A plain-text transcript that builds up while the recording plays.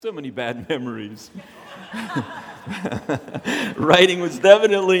So many bad memories. Writing was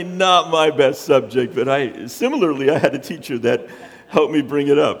definitely not my best subject, but I had a teacher that helped me bring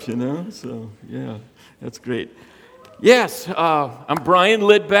it up, So, yeah, that's great. Yes, I'm Brian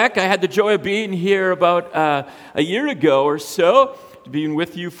Lidbeck. I had the joy of being here about a year ago or so, being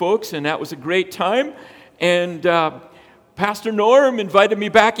with you folks, and that was a great time. And Pastor Norm invited me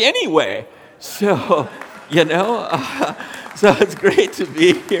back anyway. So, so it's great to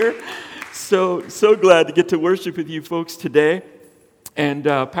be here. So glad to get to worship with you folks today. And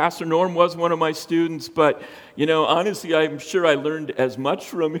Pastor Norm was one of my students, but, honestly, I'm sure I learned as much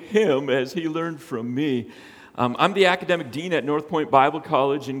from him as he learned from me. I'm the academic dean at North Point Bible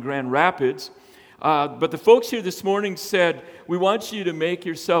College in Grand Rapids. But the folks here this morning said, we want you to make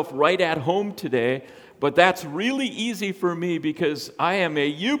yourself right at home today, but that's really easy for me because I am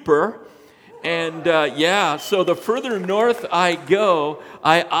a Youper. And so the further north I go,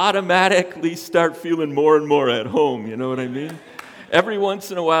 I automatically start feeling more and more at home, you know what I mean? Every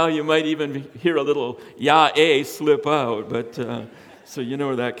once in a while you might even hear a little "ya-a" slip out, but so you know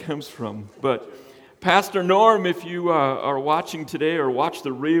where that comes from. But Pastor Norm, if you are watching today or watch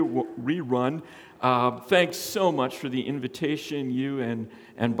the rerun, thanks so much for the invitation. You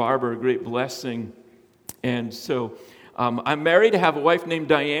and Barbara, a great blessing. And so I'm married. I have a wife named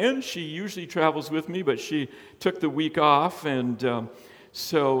Diane. She usually travels with me, but she took the week off. And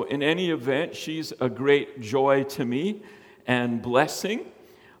so in any event, she's a great joy to me and blessing.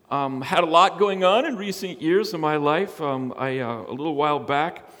 Had a lot going on in recent years of my life. I a little while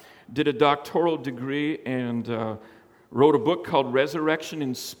back, did a doctoral degree and wrote a book called Resurrection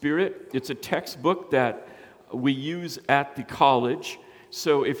in Spirit. It's a textbook that we use at the college.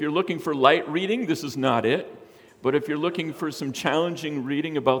 So if you're looking for light reading, this is not it. But if you're looking for some challenging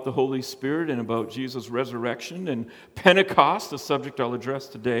reading about the Holy Spirit and about Jesus' resurrection and Pentecost, the subject I'll address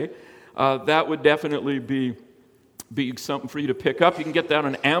today, that would definitely be something for you to pick up. You can get that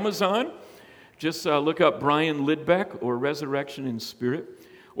on Amazon. Just look up Brian Lidbeck or Resurrection in Spirit.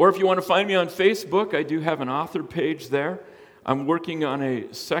 Or if you want to find me on Facebook, I do have an author page there. I'm working on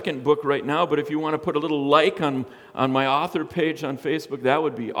a second book right now, but if you want to put a little like on my author page on Facebook, that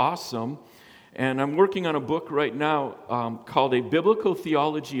would be awesome. And I'm working on a book right now called A Biblical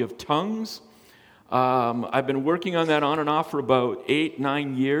Theology of Tongues. I've been working on that on and off for about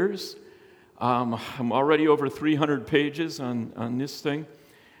 8-9 years. I'm already over 300 pages on this thing.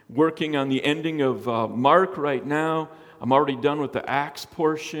 Working on the ending of Mark right now. I'm already done with the Acts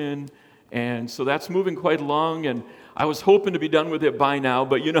portion. And so that's moving quite along. And I was hoping to be done with it by now,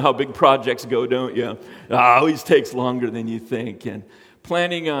 but you know how big projects go, don't you? It always takes longer than you think. And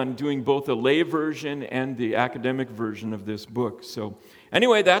planning on doing both the lay version and the academic version of this book. So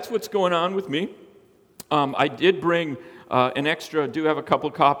anyway, that's what's going on with me. I did bring an extra, do have a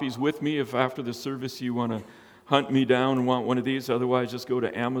couple copies with me if after the service you want to hunt me down and want one of these. Otherwise, just go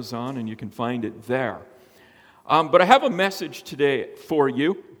to Amazon and you can find it there. But I have a message today for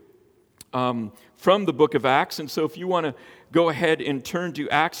you from the book of Acts. And so if you want to go ahead and turn to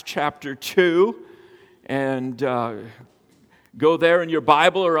Acts chapter 2 and go there in your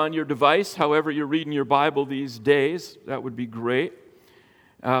Bible or on your device, however you're reading your Bible these days, that would be great.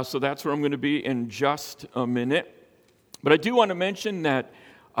 So that's where I'm going to be in just a minute. But I do want to mention that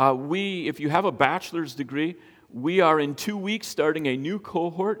if you have a bachelor's degree, we are in 2 weeks starting a new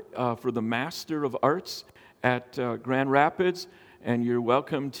cohort for the Master of Arts at Grand Rapids. And you're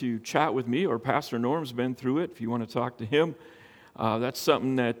welcome to chat with me, or Pastor Norm's been through it if you want to talk to him. That's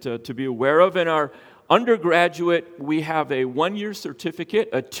something that to be aware of. In our undergraduate, we have a 1-year certificate,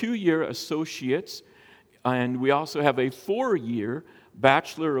 a 2-year associate's, and we also have a 4-year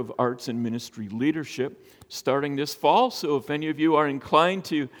Bachelor of Arts in Ministry Leadership starting this fall. So if any of you are inclined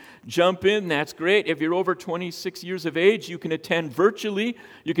to jump in, that's great. If you're over 26 years of age, you can attend virtually.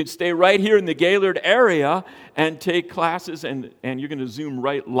 You can stay right here in the Gaylord area and take classes, and you're going to Zoom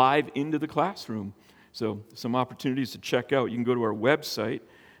right live into the classroom. So some opportunities to check out. You can go to our website,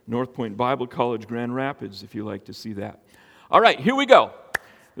 North Point Bible College, Grand Rapids, if you like to see that. All right, here we go.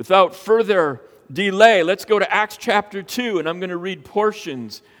 Without further delay, let's go to Acts chapter 2, and I'm going to read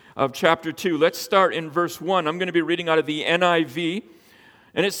portions of chapter 2. Let's start in verse 1. I'm going to be reading out of the NIV,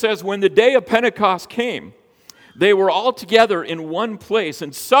 and it says, "When the day of Pentecost came, they were all together in one place,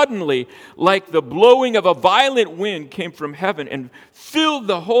 and suddenly, like the blowing of a violent wind came from heaven and filled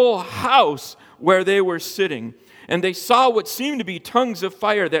the whole house where they were sitting. And they saw what seemed to be tongues of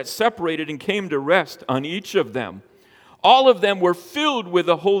fire that separated and came to rest on each of them. All of them were filled with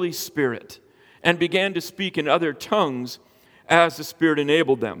the Holy Spirit and began to speak in other tongues as the Spirit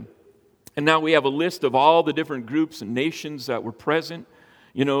enabled them." And now we have a list of all the different groups and nations that were present.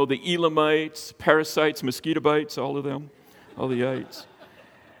 You know, the Elamites, parasites, mosquito bites, all of them, all the ites.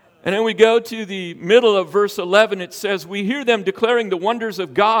 And then we go to the middle of verse 11. It says, we hear them declaring the wonders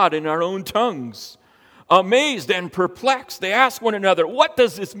of God in our own tongues. Amazed and perplexed, they ask one another, what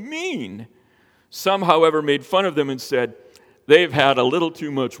does this mean? Some, however, made fun of them and said, they've had a little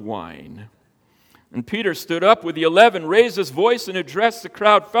too much wine. And Peter stood up with the 11, raised his voice and addressed the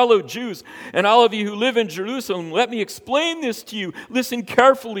crowd, fellow Jews, and all of you who live in Jerusalem, let me explain this to you. Listen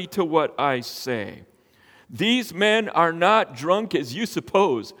carefully to what I say. These men are not drunk as you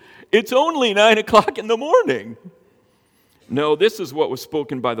suppose. It's only 9 o'clock in the morning. No, this is what was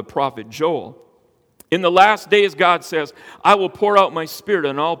spoken by the prophet Joel. In the last days, God says, I will pour out my spirit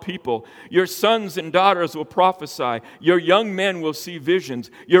on all people. Your sons and daughters will prophesy. Your young men will see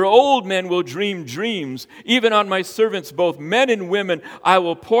visions. Your old men will dream dreams. Even on my servants, both men and women, I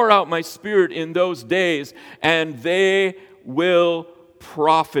will pour out my spirit in those days, and they will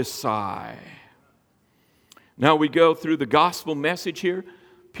prophesy. Now we go through the gospel message here.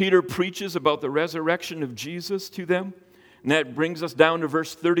 Peter preaches about the resurrection of Jesus to them. And that brings us down to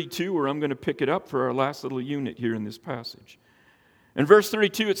verse 32, where I'm going to pick it up for our last little unit here in this passage. In verse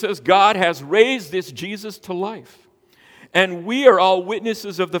 32, it says, God has raised this Jesus to life, and we are all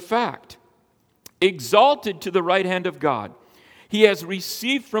witnesses of the fact. Exalted to the right hand of God, he has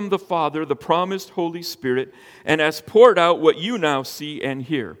received from the Father the promised Holy Spirit and has poured out what you now see and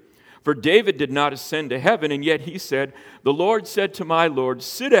hear. For David did not ascend to heaven, and yet he said, the Lord said to my Lord,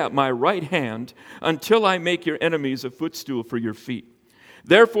 sit at my right hand until I make your enemies a footstool for your feet.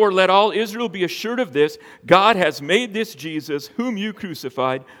 Therefore, let all Israel be assured of this, God has made this Jesus, whom you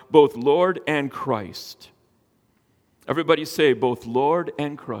crucified, both Lord and Christ. Everybody say, both Lord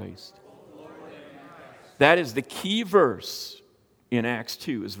and Christ. That is the key verse in Acts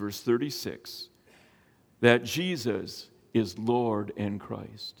 2, is verse 36, that Jesus is Lord and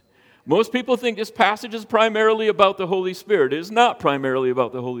Christ. Most people think this passage is primarily about the Holy Spirit. It is not primarily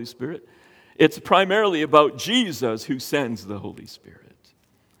about the Holy Spirit. It's primarily about Jesus who sends the Holy Spirit.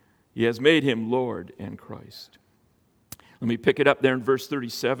 He has made him Lord and Christ. Let me pick it up there in verse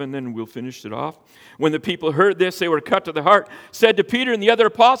 37, then we'll finish it off. When the people heard this, they were cut to the heart, said to Peter and the other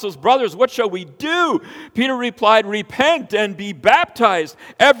apostles, brothers, what shall we do? Peter replied, repent and be baptized,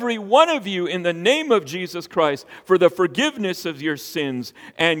 every one of you, in the name of Jesus Christ, for the forgiveness of your sins,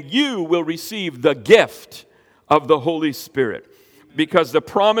 and you will receive the gift of the Holy Spirit. Because the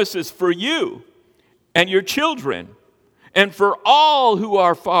promise is for you and your children, and for all who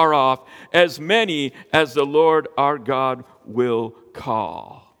are far off, as many as the Lord our God will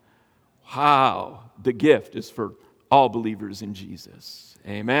call. Wow, the gift is for all believers in Jesus.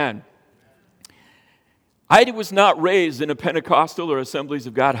 Amen. I was not raised in a Pentecostal or Assemblies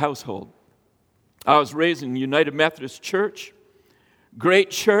of God household. I was raised in the United Methodist Church,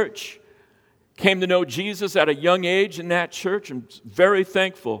 great church. Came to know Jesus at a young age in that church. I'm very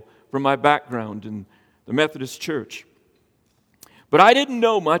thankful for my background in the Methodist Church. But I didn't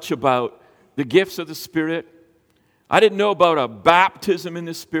know much about the gifts of the Spirit. I didn't know about a baptism in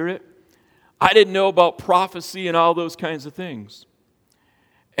the Spirit. I didn't know about prophecy and all those kinds of things.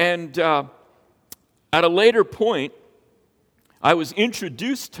 And at a later point, I was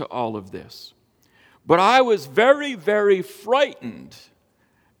introduced to all of this. But I was very, very frightened.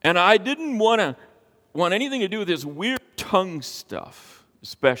 And I didn't want anything to do with this weird tongue stuff,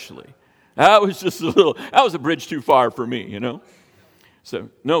 especially. That was a bridge too far for me, you know. So,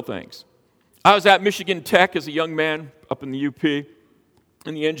 no thanks. I was at Michigan Tech as a young man up in the UP,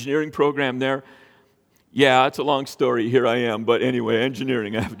 in the engineering program there. Yeah, it's a long story. Here I am. But anyway,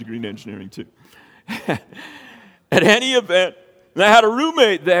 engineering. I have a degree in engineering too. At any event, I had a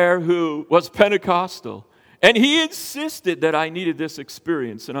roommate there who was Pentecostal. And he insisted that I needed this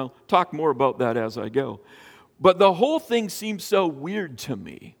experience. And I'll talk more about that as I go. But the whole thing seemed so weird to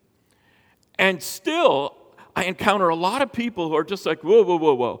me. And still, I encounter a lot of people who are just like, whoa, whoa,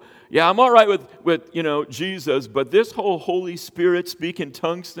 whoa, whoa. Yeah, I'm all right with Jesus, but this whole Holy Spirit speaking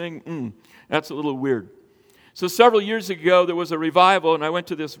tongues thing, that's a little weird. So several years ago, there was a revival, and I went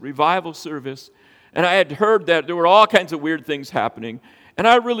to this revival service, and I had heard that there were all kinds of weird things happening, and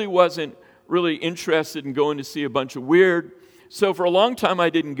I really wasn't really interested in going to see a bunch of weird. So for a long time, I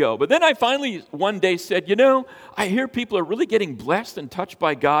didn't go. But then I finally one day said, I hear people are really getting blessed and touched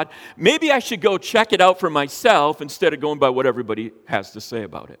by God. Maybe I should go check it out for myself instead of going by what everybody has to say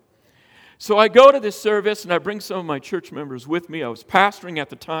about it. So I go to this service, and I bring some of my church members with me. I was pastoring at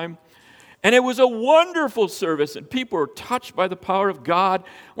the time. And it was a wonderful service, and people were touched by the power of God.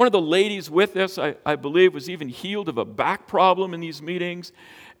 One of the ladies with us, I believe, was even healed of a back problem in these meetings.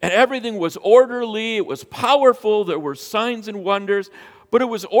 And everything was orderly. It was powerful. There were signs and wonders. but it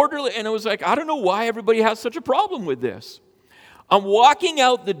was orderly, and it was like, I don't know why everybody has such a problem with this. I'm walking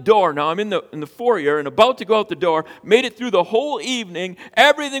out the door. Now I'm in the foyer and about to go out the door. Made it through the whole evening.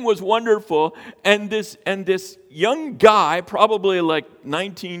 Everything was wonderful. And this young guy, probably like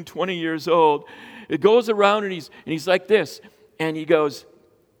 19, 20 years old, it goes around and he's like this. And he goes,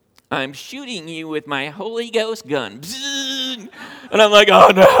 I'm shooting you with my Holy Ghost gun. Bzzz. And I'm like, oh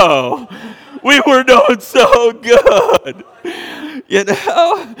no, we were doing so good. You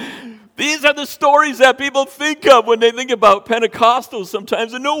know? These are the stories that people think of when they think about Pentecostals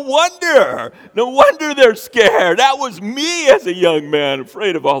sometimes, and no wonder they're scared. That was me as a young man,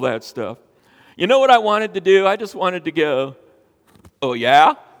 afraid of all that stuff. You know what I wanted to do? I just wanted to go, oh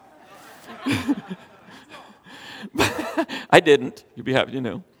yeah? I didn't. You'd be happy to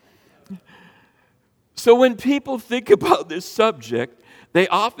know. So when people think about this subject, they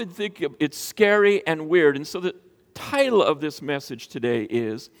often think it's scary and weird. And so the title of this message today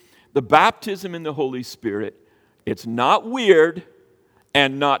is the baptism in the Holy Spirit. It's not weird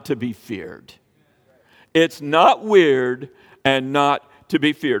and not to be feared. It's not weird and not to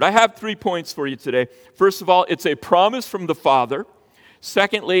be feared. I have 3 points for you today. First of all, it's a promise from the Father.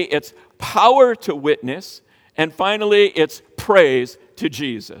 Secondly, it's power to witness. And finally, it's praise to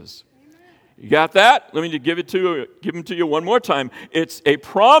Jesus. You got that? Let me give them to you one more time. It's a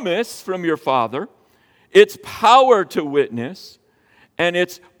promise from your Father. It's power to witness. And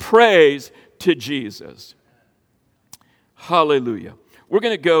it's praise to Jesus. Hallelujah. We're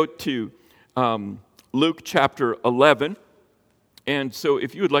going to go to Luke chapter 11. And so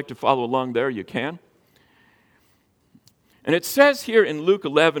if you would like to follow along there, you can. And it says here in Luke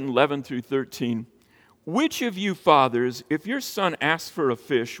 11 through 13, which of you fathers, if your son asks for a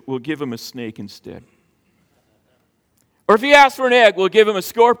fish, will give him a snake instead? Or if he asks for an egg, will give him a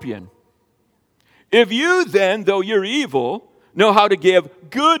scorpion? If you then, though you're evil, know how to give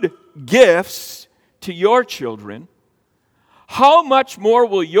good gifts to your children, how much more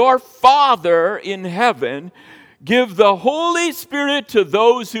will your Father in heaven give the Holy Spirit to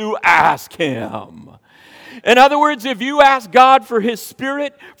those who ask Him? In other words, if you ask God for His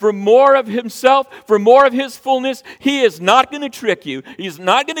Spirit, for more of Himself, for more of His fullness, He is not going to trick you. He's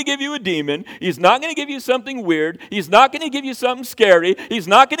not going to give you a demon. He's not going to give you something weird. He's not going to give you something scary. He's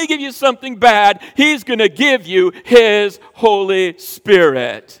not going to give you something bad. He's going to give you His Holy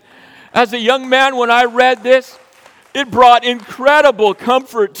Spirit. As a young man, when I read this, it brought incredible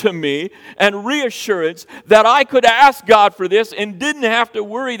comfort to me and reassurance that I could ask God for this and didn't have to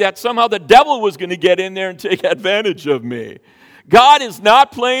worry that somehow the devil was going to get in there and take advantage of me. God is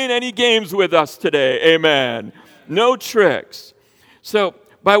not playing any games with us today. Amen. No tricks. So,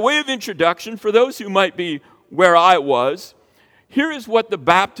 by way of introduction, for those who might be where I was, here is what the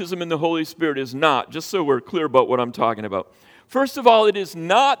baptism in the Holy Spirit is not, just so we're clear about what I'm talking about. First of all, it is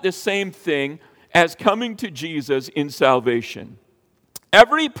not the same thing as coming to Jesus in salvation.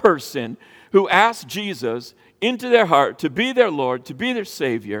 Every person who asks Jesus into their heart to be their Lord, to be their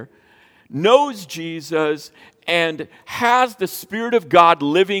Savior, knows Jesus and has the Spirit of God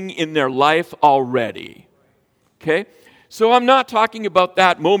living in their life already. Okay? So I'm not talking about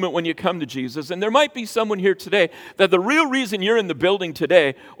that moment when you come to Jesus. And there might be someone here today that the real reason you're in the building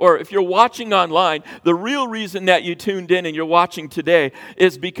today, or if you're watching online, the real reason that you tuned in and you're watching today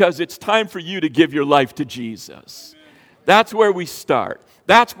is because it's time for you to give your life to Jesus. That's where we start.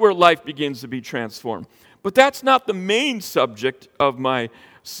 That's where life begins to be transformed. But that's not the main subject of my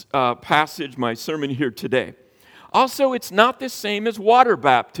passage, my sermon here today. Also, it's not the same as water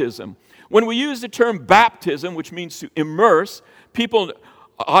baptism. When we use the term baptism, which means to immerse, people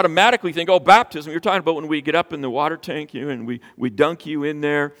automatically think, oh, baptism, you're talking about when we get up in the water tank and we dunk you in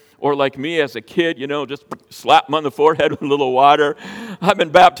there. Or like me as a kid, just slap them on the forehead with a little water. I've been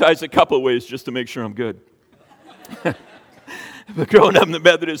baptized a couple of ways just to make sure I'm good. But growing up in the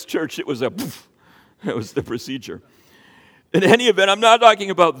Methodist church, it was the procedure. In any event, I'm not talking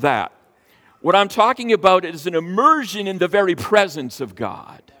about that. What I'm talking about is an immersion in the very presence of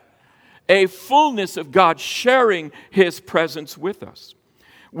God. A fullness of God sharing His presence with us.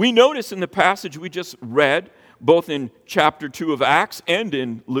 We notice in the passage we just read, both in chapter 2 of Acts and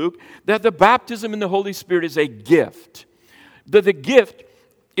in Luke, that the baptism in the Holy Spirit is a gift. That the gift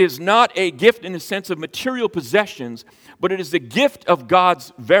is not a gift in the sense of material possessions, but it is the gift of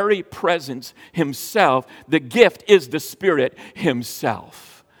God's very presence Himself. The gift is the Spirit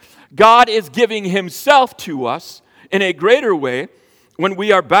Himself. God is giving Himself to us in a greater way when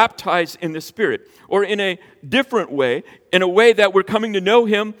we are baptized in the Spirit, or in a different way, in a way that we're coming to know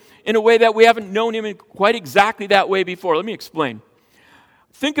Him, in a way that we haven't known Him in quite exactly that way before. Let me explain.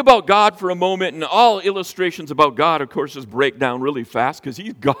 Think about God for a moment, and all illustrations about God, of course, just break down really fast because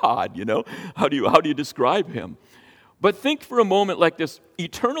he's God, you know. How do you describe him? But think for a moment like this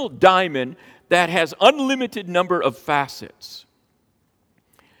eternal diamond that has unlimited number of facets.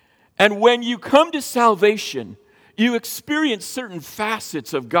 And when you come to salvation, you experience certain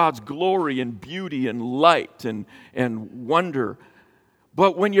facets of God's glory and beauty and light and wonder.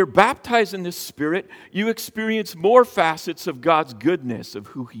 But when you're baptized in the Spirit, you experience more facets of God's goodness, of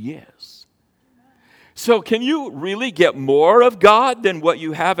who he is. So can you really get more of God than what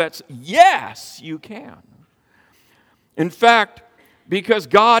you have at? Yes, you can. In fact, because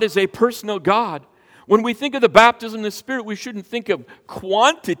God is a personal God, when we think of the baptism in the Spirit, we shouldn't think of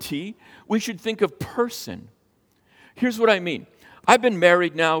quantity, we should think of person. Here's what I mean. I've been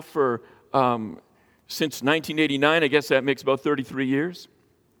married now for since 1989. I guess that makes about 33 years.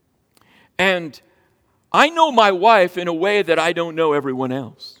 And I know my wife in a way that I don't know everyone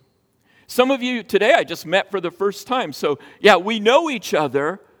else. Some of you today I just met for the first time. So, yeah, we know each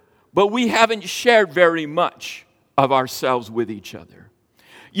other, but we haven't shared very much of ourselves with each other.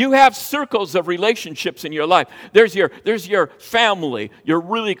 You have circles of relationships in your life. There's your family, you're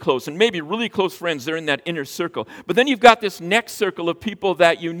really close, and maybe really close friends, they're in that inner circle. But then you've got this next circle of people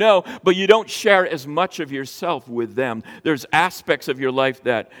that you know, but you don't share as much of yourself with them. There's aspects of your life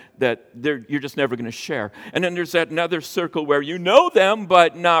that you're just never going to share. And then there's that another circle where you know them,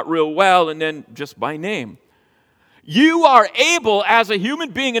 but not real well, and then just by name. You are able, as a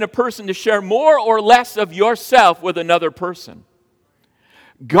human being and a person, to share more or less of yourself with another person.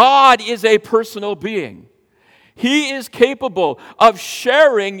 God is a personal being. He is capable of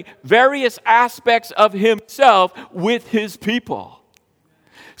sharing various aspects of himself with his people.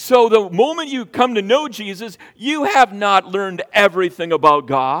 So the moment you come to know Jesus, you have not learned everything about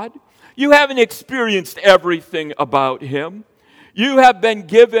God. You haven't experienced everything about him. You have been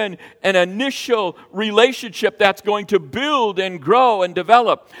given an initial relationship that's going to build and grow and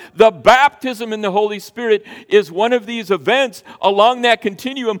develop. The baptism in the Holy Spirit is one of these events along that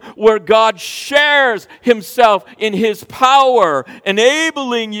continuum where God shares himself in his power,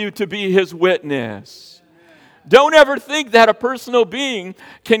 enabling you to be his witness. Don't ever think that a personal being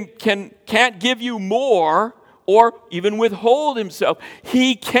can't give you more or even withhold himself.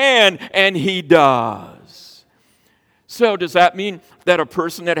 He can, and he does. So does that mean that a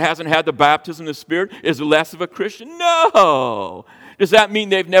person that hasn't had the baptism of the Spirit is less of a Christian? No. Does that mean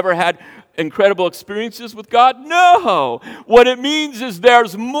they've never had incredible experiences with God? No. What it means is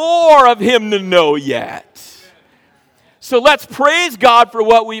there's more of him to know yet. So let's praise God for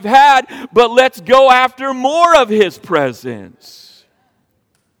what we've had, but let's go after more of his presence.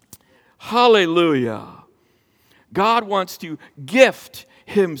 Hallelujah. God wants to gift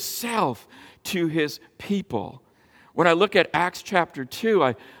himself to his people. When I look at Acts chapter 2,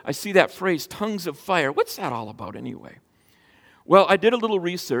 I see that phrase, tongues of fire. What's that all about anyway? Well, I did a little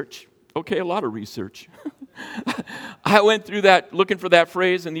research. Okay, a lot of research. I went through that, looking for that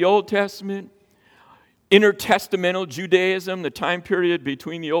phrase in the Old Testament, intertestamental Judaism, the time period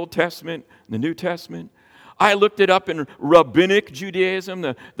between the Old Testament and the New Testament. I looked it up in rabbinic Judaism,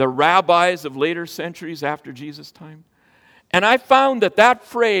 the rabbis of later centuries after Jesus' time. And I found that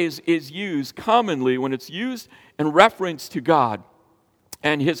phrase is used commonly when it's used in reference to God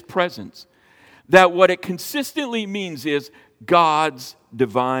and his presence. That what it consistently means is God's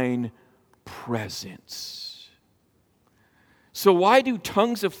divine presence. So why do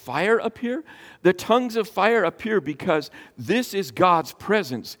tongues of fire appear? The tongues of fire appear because this is God's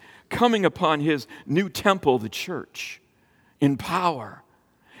presence coming upon his new temple, the church, in power.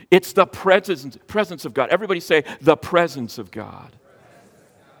 It's the presence of God. Everybody say, the presence of God.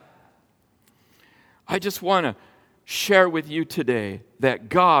 I just want to share with you today that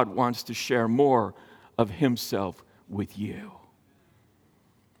God wants to share more of himself with you.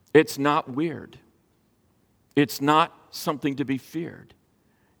 It's not weird. It's not something to be feared.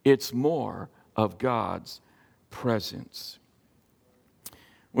 It's more of God's presence.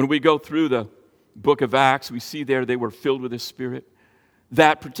 When we go through the book of Acts, we see there they were filled with the Spirit.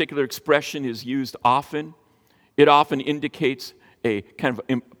 That particular expression is used often. It often indicates a kind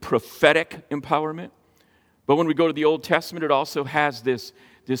of prophetic empowerment. But when we go to the Old Testament, it also has this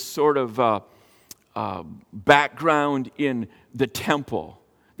sort of background in the temple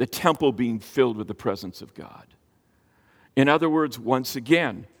being filled with the presence of God. In other words, once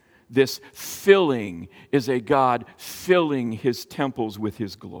again, this filling is a God filling his temples with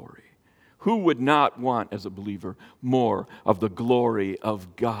his glory. Who would not want, as a believer, more of the glory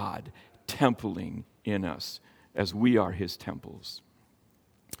of God templing in us as we are his temples?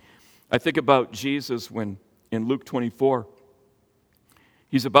 I think about Jesus when in Luke 24,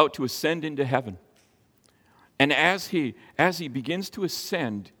 He's about to ascend into heaven. And as he begins to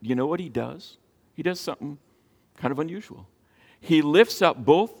ascend, you know what he does? He does something kind of unusual. He lifts up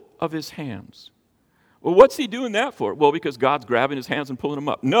both of his hands. Well, what's he doing that for? Well, because God's grabbing his hands and pulling them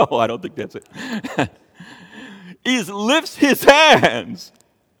up. No, I don't think that's it. He lifts his hands.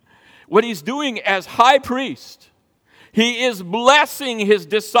 What he's doing as high priest, he is blessing his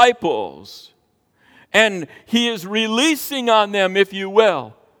disciples. And he is releasing on them, if you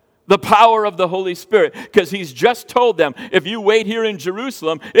will, the power of the Holy Spirit. Because he's just told them, if you wait here in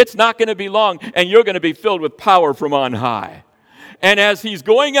Jerusalem, it's not going to be long, and you're going to be filled with power from on high. And as he's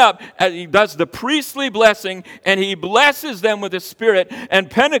going up, as he does the priestly blessing, and he blesses them with the Spirit. And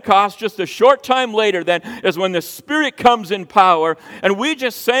Pentecost, just a short time later then, is when the Spirit comes in power. And we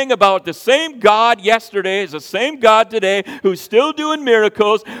just sang about the same God yesterday is the same God today who's still doing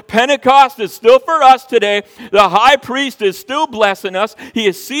miracles. Pentecost is still for us today. The high priest is still blessing us. He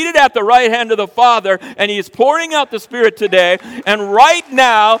is seated at the right hand of the Father, and he is pouring out the Spirit today. And right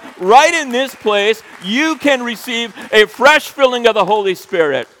now, right in this place, you can receive a fresh filling of the Holy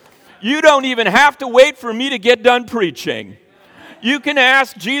Spirit. You don't even have to wait for me to get done preaching. You can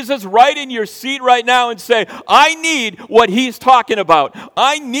ask Jesus right in your seat right now and say, I need what he's talking about.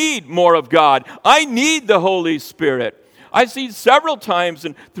 I need more of God. I need the Holy Spirit. I've seen several times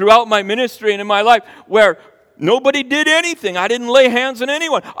and throughout my ministry and in my life where nobody did anything. I didn't lay hands on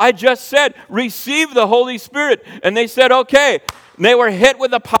anyone. I just said, receive the Holy Spirit. And they said, okay. And they were hit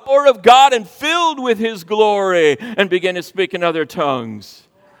with the power of God and filled with his glory and began to speak in other tongues.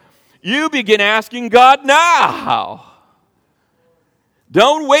 You begin asking God now.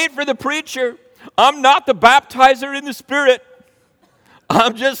 Don't wait for the preacher. I'm not the baptizer in the Spirit.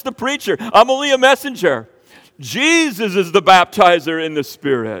 I'm just the preacher. I'm only a messenger. Jesus is the baptizer in the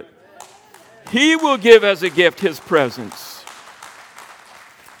Spirit. He will give as a gift his presence.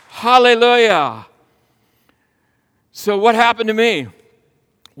 Hallelujah. So what happened to me?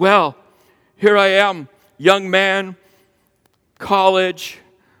 Well, here I am, young man, college,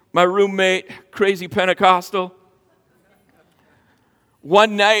 my roommate, crazy Pentecostal.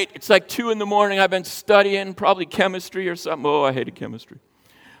 One night, it's like 2 in the morning, I've been studying probably chemistry or something. Oh, I hated chemistry.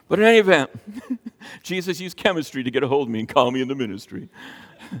 But in any event, Jesus used chemistry to get a hold of me and call me into ministry.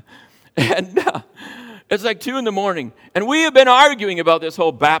 And it's like 2 in the morning. And we have been arguing about this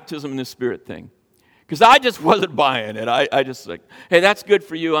whole baptism in the Spirit thing. Because I just wasn't buying it. I just like, hey, that's good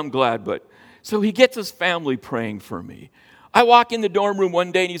for you. I'm glad. But so he gets his family praying for me. I walk in the dorm room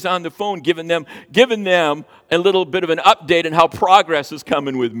one day and he's on the phone giving them a little bit of an update on how progress is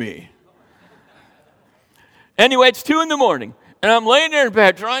coming with me. Anyway, it's 2 in the morning. And I'm laying there in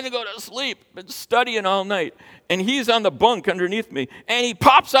bed trying to go to sleep. Been studying all night. And he's on the bunk underneath me. And he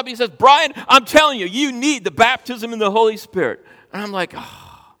pops up. He says, Brian, I'm telling you, you need the baptism in the Holy Spirit. And I'm like,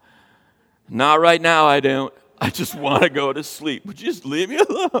 not right now, I don't. I just want to go to sleep. Would you just leave me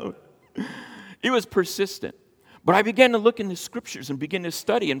alone? He was persistent. But I began to look in the scriptures and begin to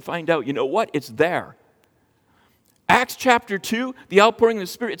study and find out, you know what? It's there. Acts chapter 2, the outpouring of the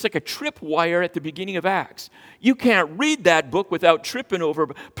Spirit, it's like a tripwire at the beginning of Acts. You can't read that book without tripping over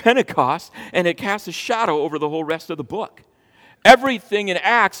Pentecost, and it casts a shadow over the whole rest of the book. Everything in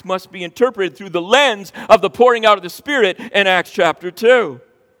Acts must be interpreted through the lens of the pouring out of the Spirit in Acts chapter 2.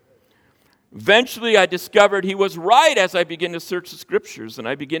 Eventually, I discovered he was right as I began to search the scriptures, and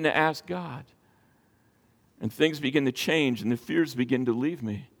I began to ask God. And things begin to change, and the fears begin to leave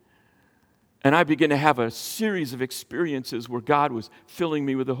me. And I began to have a series of experiences where God was filling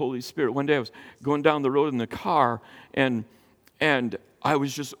me with the Holy Spirit. One day I was going down the road in the car, and I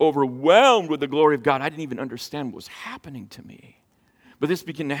was just overwhelmed with the glory of God. I didn't even understand what was happening to me. But this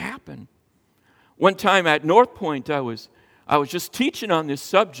began to happen. One time at North Point, I was just teaching on this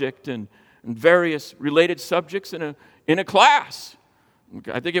subject and various related subjects in a class.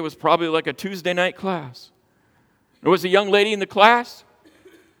 I think it was probably like a Tuesday night class. There was a young lady in the class,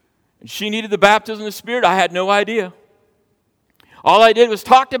 and she needed the baptism of the Spirit. I had no idea. All I did was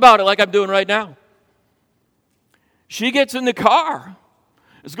talked about it like I'm doing right now. She gets in the car,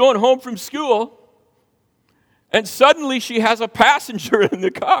 is going home from school, and suddenly she has a passenger in the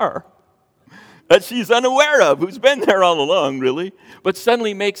car that she's unaware of, who's been there all along, really, but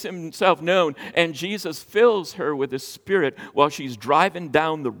suddenly makes himself known, and Jesus fills her with His Spirit while she's driving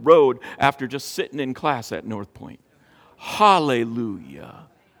down the road after just sitting in class at North Point. Hallelujah.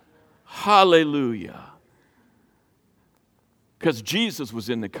 Hallelujah. Because Jesus was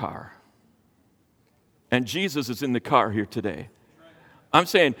in the car. And Jesus is in the car here today. I'm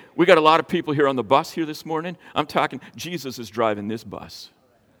saying, we got a lot of people here on the bus here this morning. I'm talking, Jesus is driving this bus.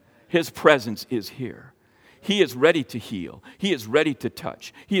 His presence is here. He is ready to heal. He is ready to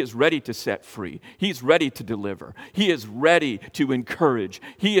touch. He is ready to set free. He's ready to deliver. He is ready to encourage.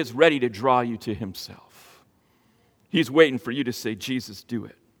 He is ready to draw you to himself. He's waiting for you to say, Jesus, do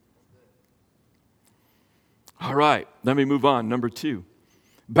it. All right, let me move on. Number 2.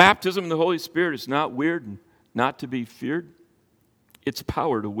 Baptism in the Holy Spirit is not weird and not to be feared. It's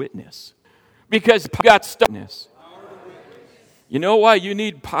power to witness. Because you got stubbornness. You know why you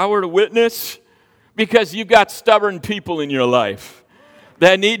need power to witness? Because you've got stubborn people in your life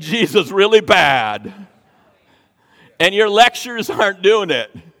that need Jesus really bad. And your lectures aren't doing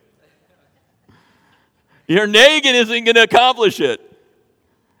it. Your nagging isn't going to accomplish it.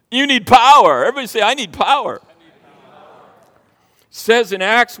 You need power. Everybody say, I need power. Says in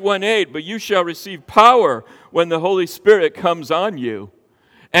Acts 1:8, but you shall receive power when the Holy Spirit comes on you,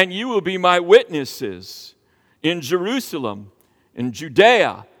 and you will be my witnesses in Jerusalem, in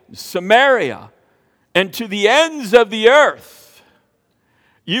Judea, Samaria, and to the ends of the earth.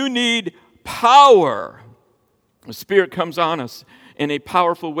 You need power. The Spirit comes on us in a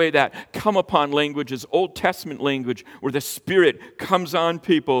powerful way. That come upon language is Old Testament language where the Spirit comes on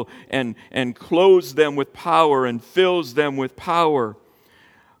people and clothes them with power and fills them with power.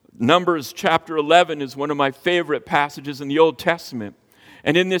 Numbers chapter 11 is one of my favorite passages in the Old Testament.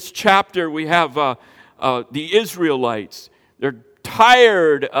 And in this chapter we have the Israelites. They're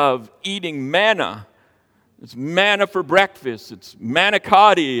tired of eating manna. It's manna for breakfast. It's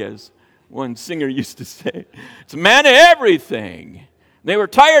manicotti, as one singer used to say. It's manna everything. They were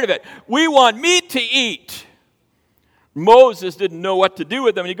tired of it. We want meat to eat. Moses didn't know what to do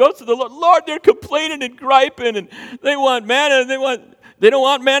with them. And he goes to the Lord. Lord, they're complaining and griping, and they want manna, and they don't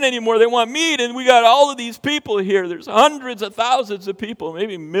want manna anymore. They want meat, and we got all of these people here. There's hundreds of thousands of people,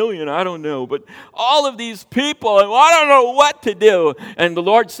 maybe a million, I don't know. But all of these people, and I don't know what to do. And the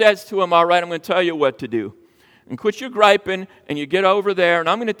Lord says to him, all right, I'm going to tell you what to do. And quit your griping, and you get over there, and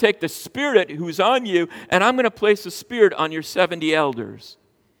I'm going to take the Spirit who's on you, and I'm going to place the Spirit on your 70 elders.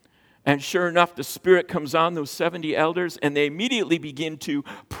 And sure enough, the Spirit comes on those 70 elders, and they immediately begin to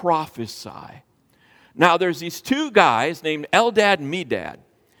prophesy. Now, there's these 2 guys named Eldad and Medad.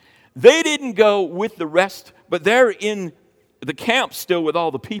 They didn't go with the rest, but they're in the camp still with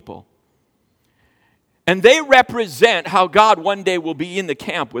all the people. And they represent how God one day will be in the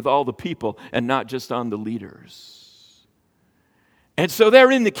camp with all the people and not just on the leaders. And so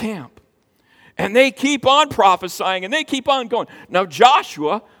they're in the camp. And they keep on prophesying and they keep on going. Now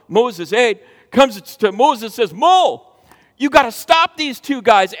Joshua, Moses' aide, comes to Moses and says, Mo, you got to stop these 2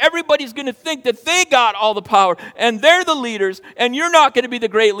 guys. Everybody's going to think that they got all the power and they're the leaders and you're not going to be the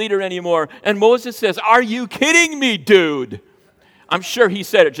great leader anymore. And Moses says, are you kidding me, dude? I'm sure he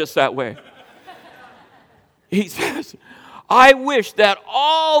said it just that way. He says, I wish that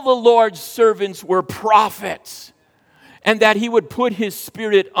all the Lord's servants were prophets and that he would put his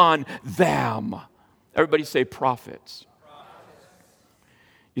Spirit on them. Everybody say prophets.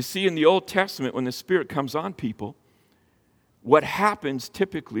 You see, in the Old Testament, when the Spirit comes on people, what happens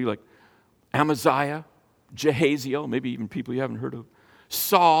typically, like Amaziah, Jehaziel, maybe even people you haven't heard of,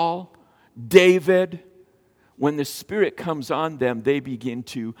 Saul, David, when the Spirit comes on them, they begin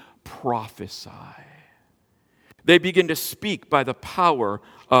to prophesy. They begin to speak by the power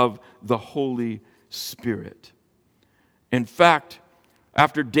of the Holy Spirit. In fact,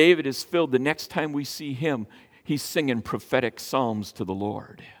 after David is filled, the next time we see him, he's singing prophetic psalms to the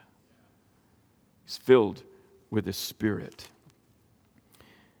Lord. He's filled with the Spirit.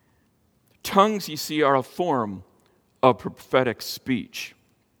 Tongues, you see, are a form of prophetic speech.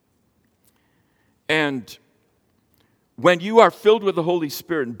 And when you are filled with the Holy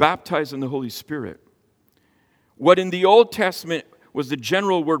Spirit and baptized in the Holy Spirit, what in the Old Testament was the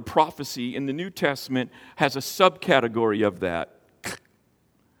general word prophecy, in the New Testament has a subcategory of that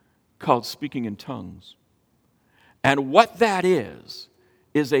called speaking in tongues. And what that is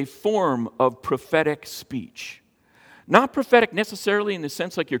a form of prophetic speech. Not prophetic necessarily in the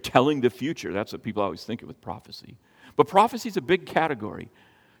sense like you're telling the future. That's what people always think of with prophecy. But prophecy is a big category.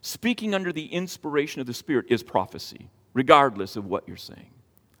 Speaking under the inspiration of the Spirit is prophecy, regardless of what you're saying.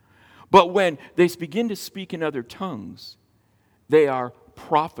 But when they begin to speak in other tongues, they are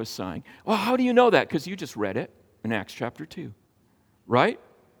prophesying. Well, how do you know that? Because you just read it in Acts chapter 2, right?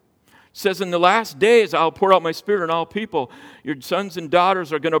 It says, in the last days, I'll pour out my Spirit on all people. Your sons and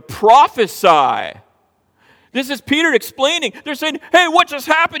daughters are going to prophesy. This is Peter explaining. They're saying, hey, what just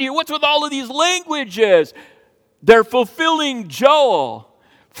happened here? What's with all of these languages? They're fulfilling Joel.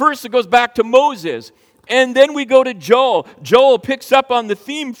 First, it goes back to Moses. And then we go to Joel. Joel picks up on the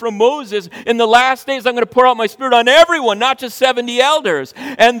theme from Moses. In the last days, I'm going to pour out my Spirit on everyone, not just 70 elders.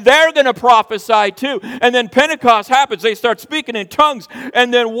 And they're going to prophesy too. And then Pentecost happens. They start speaking in tongues.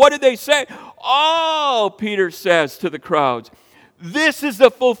 And then what did they say? Oh, Peter says to the crowds, this is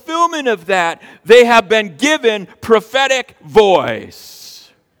the fulfillment of that. They have been given prophetic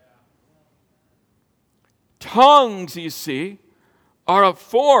voice. Tongues, you see, are a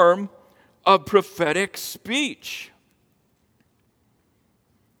form of prophetic speech.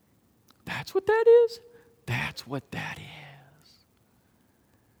 That's what that is? That's what that is.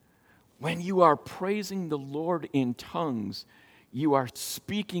 When you are praising the Lord in tongues, you are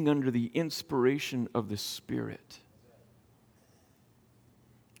speaking under the inspiration of the Spirit.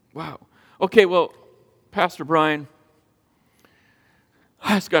 Wow. Okay, well, Pastor Brian,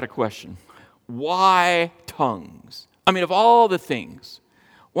 I just got a question. Why tongues? I mean, of all the things,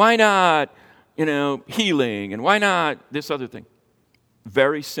 why not, healing, and why not this other thing?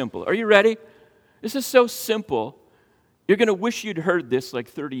 Very simple. Are you ready? This is so simple, you're going to wish you'd heard this like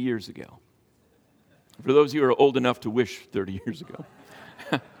 30 years ago. For those of you who are old enough to wish 30 years ago.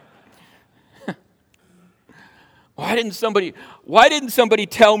 Why didn't somebody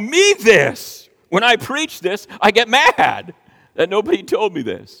tell me this? When I preach this, I get mad that nobody told me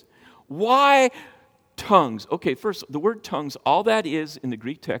this. Why tongues? Okay, first, the word tongues, all that is in the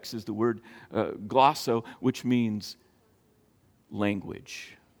Greek text is the word glosso, which means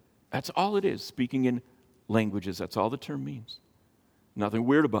language. That's all it is, speaking in languages. That's all the term means. Nothing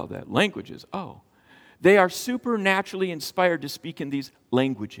weird about that. Languages, oh. They are supernaturally inspired to speak in these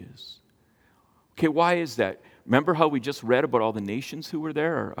languages. Okay, why is that? Remember how we just read about all the nations who were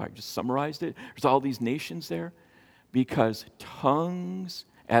there? Or I just summarized it. There's all these nations there. Because tongues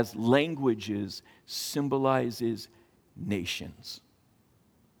as languages symbolizes nations.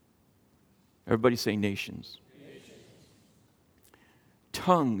 Everybody say nations. Nations.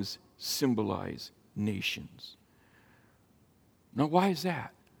 Tongues symbolize nations. Now, why is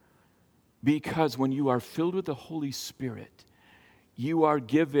that? Because when you are filled with the Holy Spirit, you are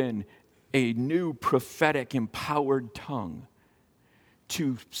given a new prophetic empowered tongue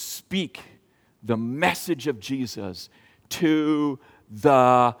to speak the message of Jesus to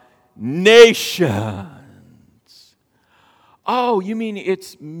the nations. Oh, you mean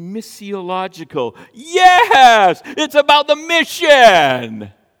it's missiological? Yes, it's about the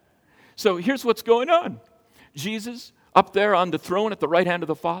mission. So here's what's going on. Jesus, up there on the throne at the right hand of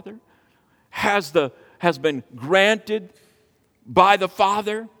the Father, has been granted by the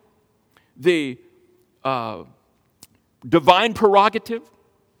Father the divine prerogative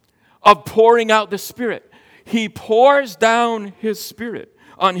of pouring out the Spirit. He pours down His Spirit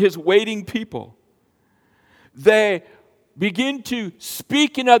on His waiting people. They begin to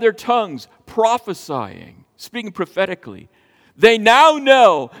speak in other tongues, prophesying, speaking prophetically. They now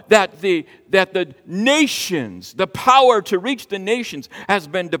know that the nations, the power to reach the nations has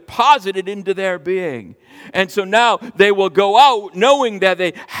been deposited into their being. And so now they will go out knowing that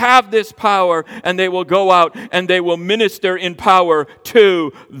they have this power, and they will go out and they will minister in power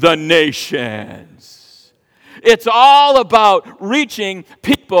to the nations. It's all about reaching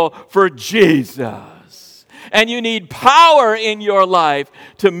people for Jesus. And you need power in your life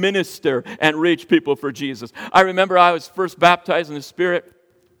to minister and reach people for Jesus. I remember I was first baptized in the Spirit.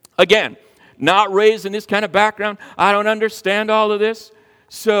 Again, not raised in this kind of background. I don't understand all of this.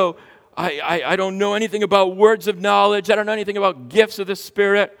 So I don't know anything about words of knowledge. I don't know anything about gifts of the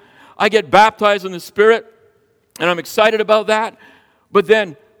Spirit. I get baptized in the Spirit, and I'm excited about that. But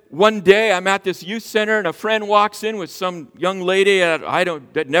then one day I'm at this youth center, and a friend walks in with some young lady that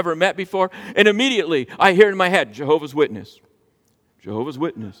I'd never met before, and immediately I hear in my head, Jehovah's Witness, Jehovah's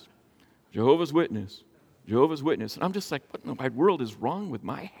Witness, Jehovah's Witness, Jehovah's Witness. And I'm just like, what in the wide world is wrong with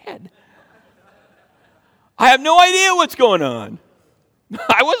my head? I have no idea what's going on.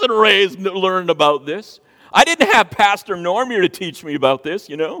 I wasn't raised to learn about this. I didn't have Pastor Norm here to teach me about this,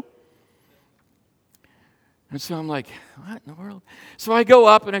 And so I'm like, what in the world? So I go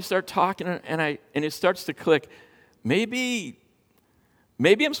up and I start talking, and it starts to click. Maybe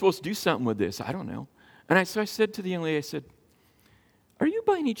I'm supposed to do something with this. I don't know. And so I said to the young lady, I said, are you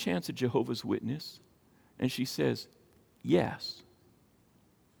by any chance a Jehovah's Witness? And she says, yes.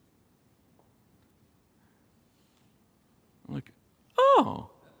 I'm like, oh,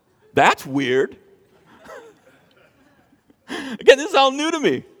 that's weird. Again, this is all new to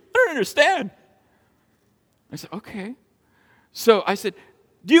me. I don't understand. I said, okay. So I said,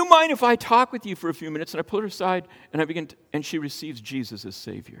 do you mind if I talk with you for a few minutes? And I pulled her aside, and and she receives Jesus as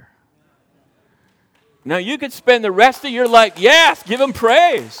Savior. Now you could spend the rest of your life, yes, give Him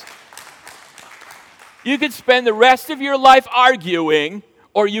praise. You could spend the rest of your life arguing,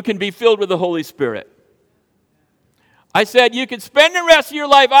 or you can be filled with the Holy Spirit. I said you could spend the rest of your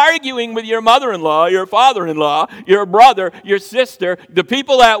life arguing with your mother-in-law, your father-in-law, your brother, your sister, the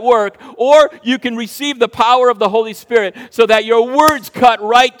people at work, or you can receive the power of the Holy Spirit so that your words cut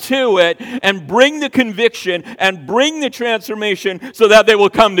right to it and bring the conviction and bring the transformation so that they will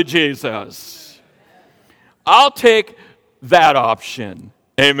come to Jesus. I'll take that option.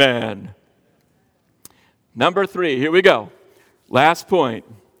 Amen. Number 3, here we go. Last point.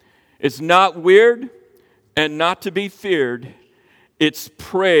 It's not weird and not to be feared. It's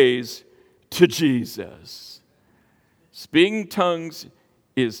praise to Jesus. Speaking tongues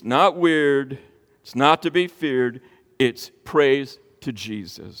is not weird. It's not to be feared. It's praise to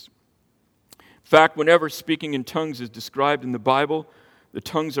Jesus. In fact, whenever speaking in tongues is described in the Bible, the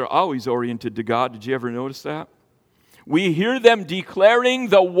tongues are always oriented to God. Did you ever notice that? We hear them declaring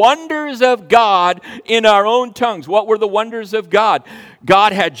the wonders of God in our own tongues. What were the wonders of God?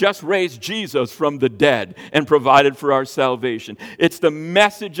 God had just raised Jesus from the dead and provided for our salvation. It's the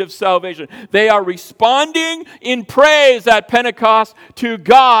message of salvation. They are responding in praise at Pentecost to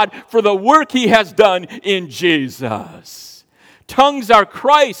God for the work He has done in Jesus. Tongues are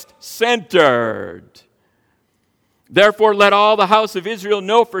Christ-centered. Therefore, let all the house of Israel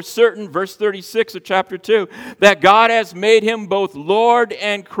know for certain, verse 36 of chapter 2, that God has made him both Lord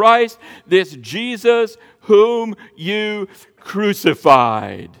and Christ, this Jesus whom you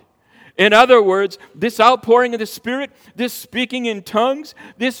crucified. In other words, this outpouring of the Spirit, this speaking in tongues,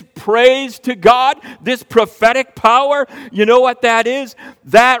 this praise to God, this prophetic power, you know what that is?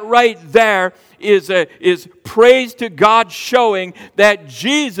 That right there is praise to God, showing that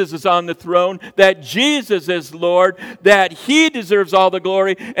Jesus is on the throne, that Jesus is Lord, that He deserves all the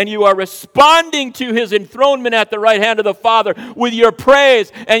glory, and you are responding to His enthronement at the right hand of the Father with your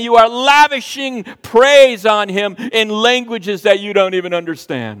praise, and you are lavishing praise on Him in languages that you don't even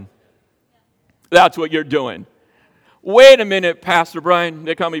understand. That's what you're doing. Wait a minute, Pastor Brian.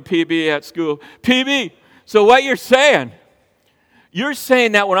 They call me PB at school. PB, so what you're saying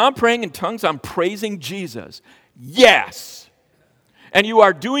that when I'm praying in tongues, I'm praising Jesus. Yes. And you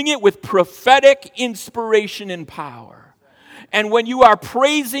are doing it with prophetic inspiration and power. And when you are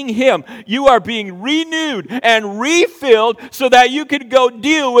praising Him, you are being renewed and refilled so that you can go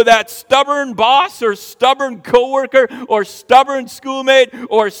deal with that stubborn boss or stubborn coworker or stubborn schoolmate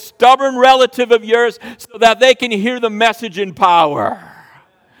or stubborn relative of yours so that they can hear the message in power.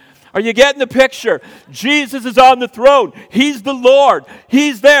 Are you getting the picture? Jesus is on the throne. He's the Lord.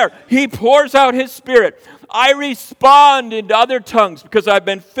 He's there. He pours out His Spirit. I respond in other tongues because I've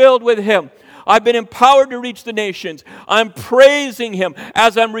been filled with Him. I've been empowered to reach the nations. I'm praising Him.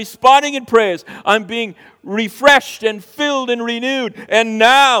 As I'm responding in praise, I'm being refreshed and filled and renewed. And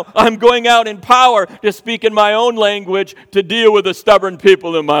now I'm going out in power to speak in my own language to deal with the stubborn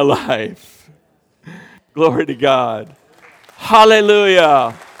people in my life. Glory to God.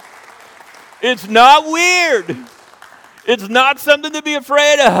 Hallelujah. It's not weird. It's not something to be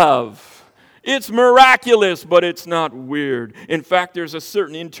afraid of. It's miraculous, but it's not weird. In fact, there's a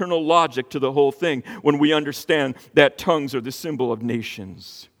certain internal logic to the whole thing when we understand that tongues are the symbol of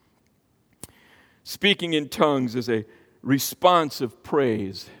nations. Speaking in tongues is a response of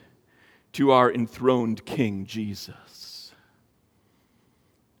praise to our enthroned King Jesus.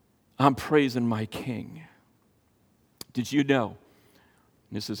 I'm praising my King. Did you know?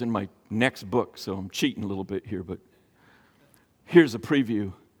 This is in my next book, so I'm cheating a little bit here, but here's a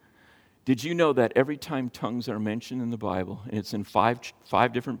preview. Did you know that every time tongues are mentioned in the Bible, and it's in five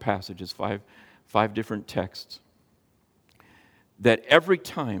different passages, five different texts, that every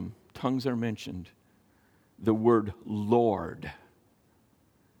time tongues are mentioned, the word Lord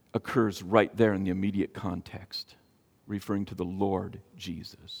occurs right there in the immediate context, referring to the Lord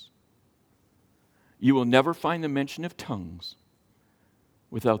Jesus. You will never find the mention of tongues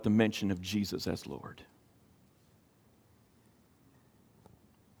without the mention of Jesus as Lord.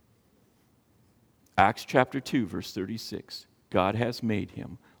 Acts chapter 2, verse 36. God has made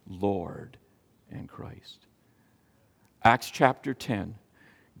him Lord and Christ. Acts chapter 10.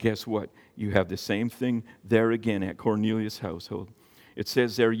 Guess what? You have the same thing there again at Cornelius' household. It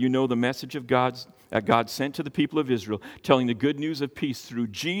says there, you know the message of that God sent to the people of Israel, telling the good news of peace through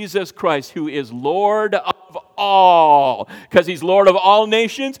Jesus Christ, who is Lord of all. Because He's Lord of all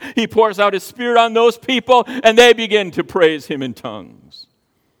nations, He pours out His Spirit on those people, and they begin to praise Him in tongues.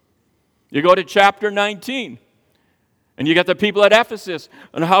 You go to chapter 19, and you got the people at Ephesus.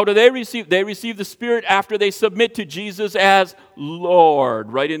 And how do they receive? They receive the Spirit after they submit to Jesus as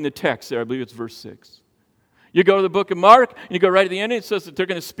Lord. Right in the text there, I believe it's verse 6. You go to the book of Mark, and you go right to the end, and it says that they're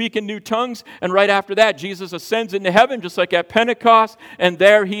going to speak in new tongues, and right after that, Jesus ascends into heaven, just like at Pentecost, and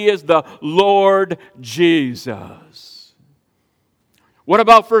there he is, the Lord Jesus. What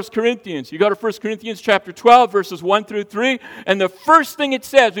about 1 Corinthians? You go to 1 Corinthians chapter 12, verses 1 through 3, and the first thing it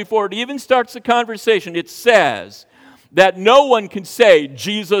says before it even starts the conversation, it says that no one can say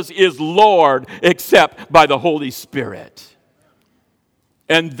Jesus is Lord except by the Holy Spirit.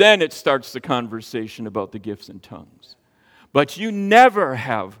 And then it starts the conversation about the gifts and tongues. But you never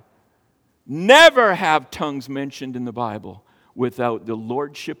have tongues mentioned in the Bible without the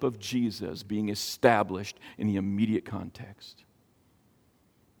lordship of Jesus being established in the immediate context.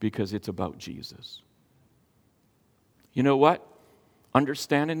 Because it's about Jesus. You know what?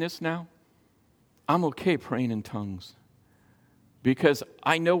 Understanding this now, I'm okay praying in tongues. Because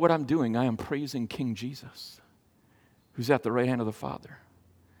I know what I'm doing. I am praising King Jesus, who's at the right hand of the Father.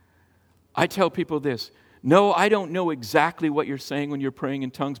 I tell people this, no, I don't know exactly what you're saying when you're praying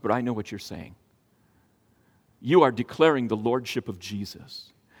in tongues, but I know what you're saying. You are declaring the lordship of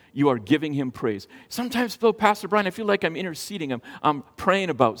Jesus. You are giving him praise. Sometimes, though, Pastor Brian, I feel like I'm interceding. I'm praying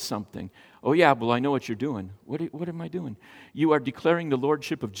about something. Oh, yeah, well, I know what you're doing. What am I doing? You are declaring the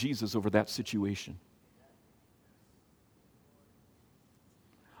lordship of Jesus over that situation.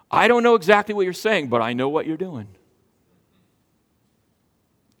 I don't know exactly what you're saying, but I know what you're doing.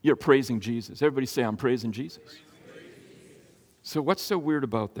 You're praising Jesus. Everybody say, I'm praising Jesus. So what's so weird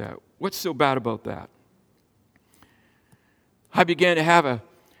about that? What's so bad about that? I began to have a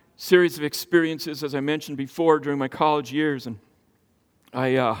series of experiences, as I mentioned before, during my college years, and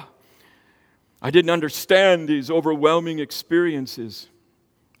I didn't understand these overwhelming experiences.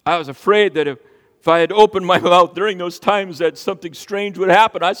 I was afraid that if I had opened my mouth during those times that something strange would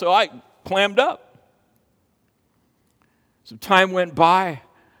happen. So I clammed up. Some time went by.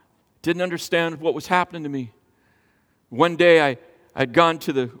 Didn't understand what was happening to me. One day I'd gone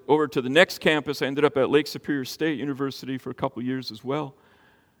over to the next campus. I ended up at Lake Superior State University for a couple years as well.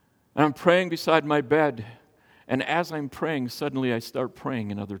 And I'm praying beside my bed. And as I'm praying, suddenly I start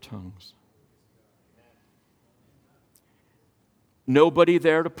praying in other tongues. Nobody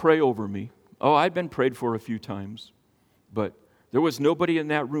there to pray over me. Oh, I'd been prayed for a few times. But there was nobody in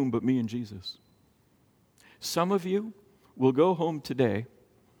that room but me and Jesus. Some of you will go home today,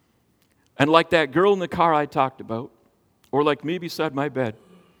 and like that girl in the car I talked about, or like me beside my bed,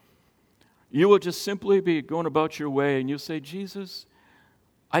 you will just simply be going about your way and you'll say, Jesus,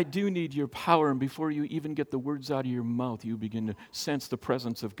 I do need your power. And before you even get the words out of your mouth, you begin to sense the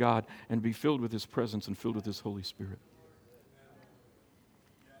presence of God and be filled with his presence and filled with his Holy Spirit.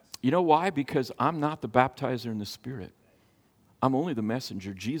 You know why? Because I'm not the baptizer in the Spirit. I'm only the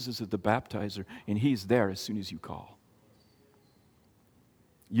messenger. Jesus is the baptizer, and he's there as soon as you call.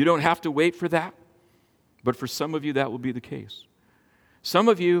 You don't have to wait for that, but for some of you, that will be the case. Some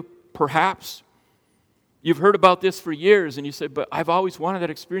of you, perhaps, you've heard about this for years, and you say, but I've always wanted that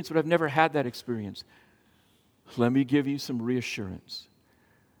experience, but I've never had that experience. Let me give you some reassurance.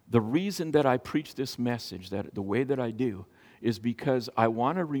 The reason that I preach this message, that the way that I do, is because I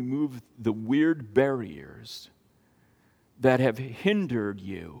want to remove the weird barriers that have hindered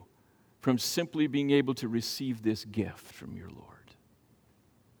you from simply being able to receive this gift from your Lord.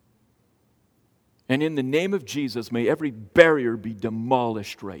 And in the name of Jesus, may every barrier be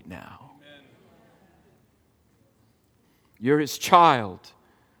demolished right now. Amen. You're his child,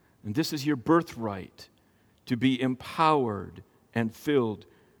 and this is your birthright, to be empowered and filled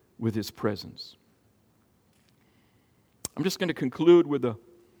with his presence. I'm just going to conclude with a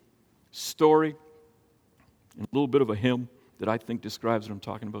story and a little bit of a hymn that I think describes what I'm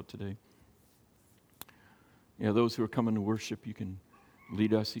talking about today. You know, those who are coming to worship, you can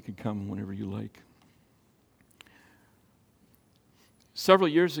lead us. You can come whenever you like. Several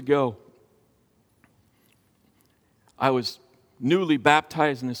years ago, I was newly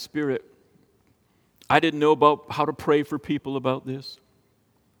baptized in the Spirit. I didn't know about how to pray for people about this.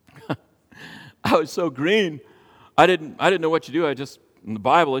 I was so green. I didn't know what to do. In the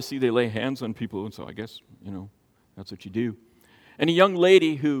Bible, I see they lay hands on people, and so I guess, that's what you do. And a young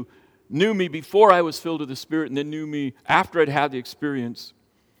lady who knew me before I was filled with the Spirit and then knew me after I'd had the experience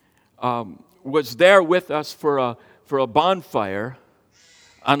was there with us for a bonfire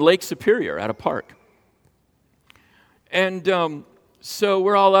on Lake Superior at a park. And so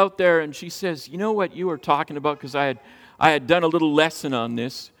we're all out there, and she says, you know what you were talking about? Because I had done a little lesson on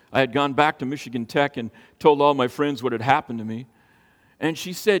this. I had gone back to Michigan Tech and told all my friends what had happened to me. And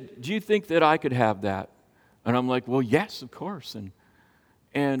she said, do you think that I could have that? And I'm like, well, yes, of course.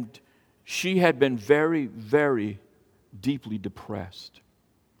 And she had been very, very deeply depressed.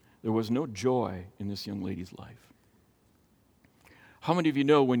 there was no joy in this young lady's life. How many of you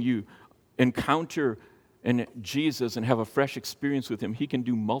know when you encounter Jesus and have a fresh experience with him, he can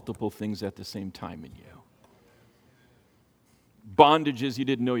do multiple things at the same time in you? Bondages you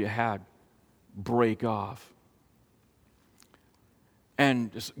didn't know you had break off.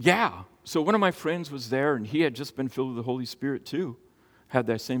 And so one of my friends was there, and he had just been filled with the Holy Spirit too, had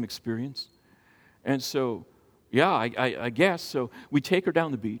that same experience. And so, I guess, so we take her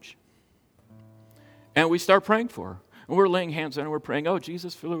down the beach, and we start praying for her. And we're laying hands on her, we're praying, oh,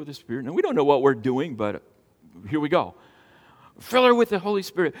 Jesus, fill her with the Spirit. And we don't know what we're doing, but here we go. Fill her with the Holy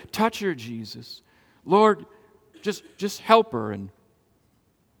Spirit. Touch her, Jesus. Lord, just help her. And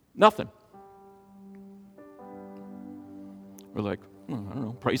nothing. We're like, I don't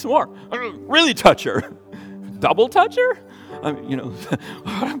know, pray some more. Really touch her. Double touch her? I mean,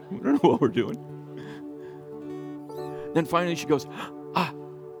 I don't know what we're doing. Then finally she goes,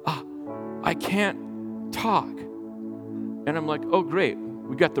 I can't talk. And I'm like, oh, great.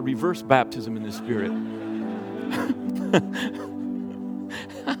 We got the reverse baptism in the Spirit.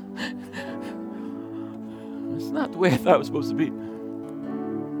 It's not the way I thought it was supposed to be.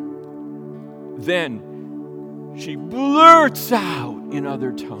 Then she blurts out in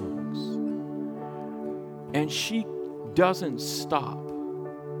other tongues. And she doesn't stop.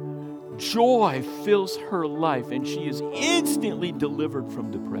 Joy fills her life, and she is instantly delivered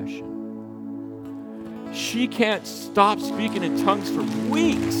from depression. She can't stop speaking in tongues for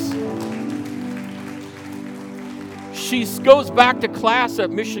weeks. She goes back to class at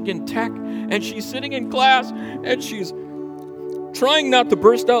Michigan Tech, and she's sitting in class, and she's trying not to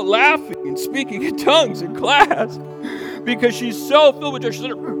burst out laughing and speaking in tongues in class because she's so filled with joy. She's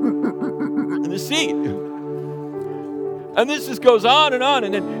in the seat. And this just goes on,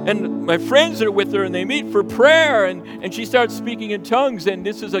 and my friends are with her, and they meet for prayer, and she starts speaking in tongues, and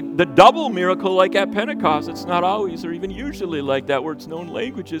this is the double miracle like at Pentecost. It's not always or even usually like that where it's known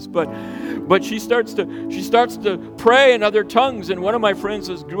languages, but she starts to pray in other tongues, and one of my friends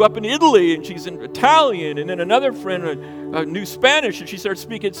grew up in Italy, and she's in Italian, and then another friend knew Spanish, and she starts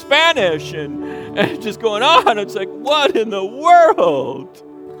speaking Spanish, and it's just going on. It's like, what in the world?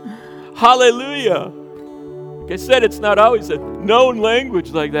 Hallelujah. Like I said, it's not always a known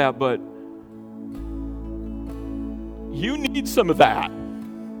language like that, but you need some of that.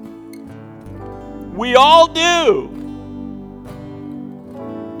 We all do.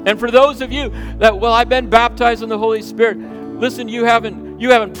 And for those of you that, I've been baptized in the Holy Spirit. Listen, you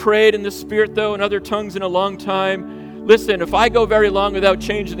haven't prayed in the Spirit, though, in other tongues in a long time. Listen, if I go very long without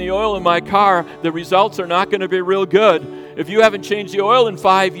changing the oil in my car, the results are not going to be real good. If you haven't changed the oil in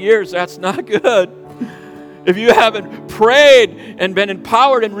 5 years, that's not good. If you haven't prayed and been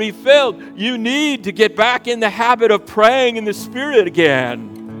empowered and refilled, you need to get back in the habit of praying in the Spirit again.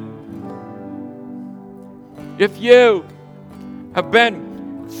 If you have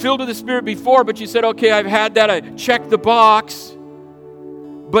been filled with the Spirit before, but you said, okay, I've had that, I checked the box,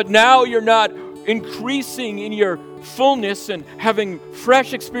 but now you're not increasing in your fullness and having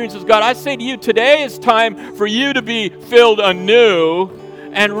fresh experiences with God, I say to you, today is time for you to be filled anew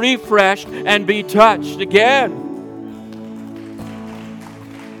and refreshed and be touched again.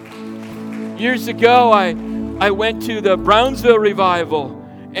 Years ago, I went to the Brownsville revival,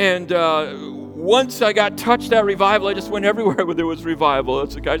 and once I got touched at revival, I just went everywhere where there was revival.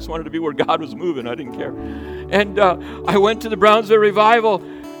 It's like I just wanted to be where God was moving. I didn't care. And I went to the Brownsville revival,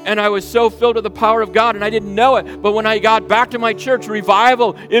 and I was so filled with the power of God, and I didn't know it. But when I got back to my church,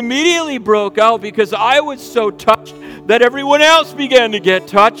 revival immediately broke out because I was so touched that everyone else began to get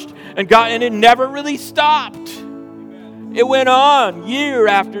touched, and it never really stopped. It went on year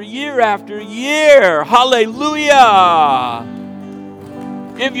after year after year. Hallelujah.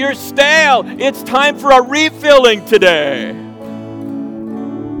 If you're stale, it's time for a refilling today.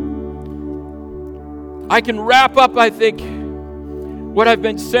 I can wrap up, I think, what I've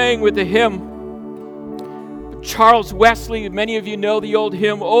been saying with the hymn. Charles Wesley, many of you know the old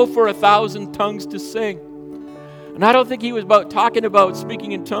hymn, "Oh, for 1,000 tongues to sing." And I don't think he was talking about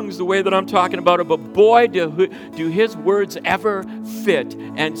speaking in tongues the way that I'm talking about it, but boy, do his words ever fit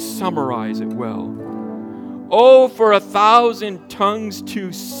and summarize it well. Oh, for 1,000 tongues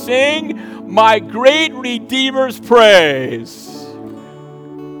to sing my great Redeemer's praise.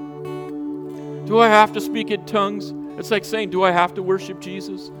 Do I have to speak in tongues? It's like saying, do I have to worship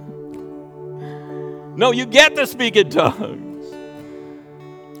Jesus? No, you get to speak in tongues.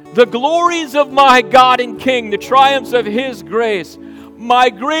 The glories of my God and King, the triumphs of His grace, my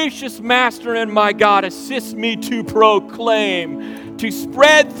gracious Master and my God, assist me to proclaim, to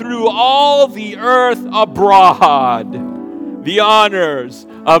spread through all the earth abroad. the honors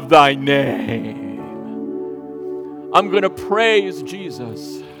of thy name. I'm going to praise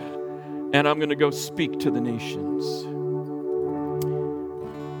Jesus, and I'm going to go speak to the nations.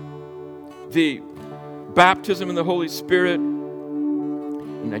 The baptism in the Holy Spirit,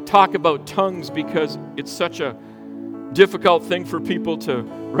 and I talk about tongues because it's such a difficult thing for people to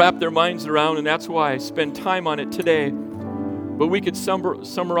wrap their minds around, and that's why I spend time on it today. But we could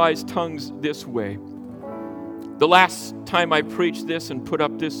summarize tongues this way. The last time I preached this and put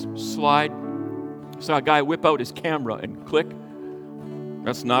up this slide, I saw a guy whip out his camera and click.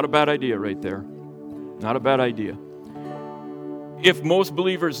 That's not a bad idea right there. Not a bad idea. If most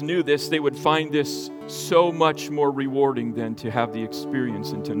believers knew this, they would find this so much more rewarding than to have the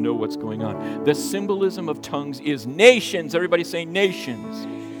experience and to know what's going on. The symbolism of tongues is nations. Everybody say nations.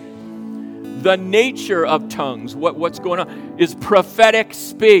 The nature of tongues, what's going on, is prophetic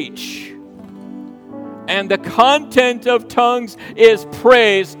speech. And the content of tongues is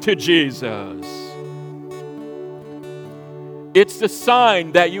praise to Jesus. It's the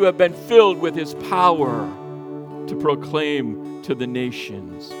sign that you have been filled with His power to proclaim to the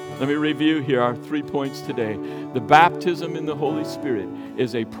nations. Let me review here our 3 points today. The baptism in the Holy Spirit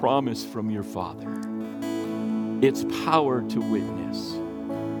is a promise from your Father. It's power to witness.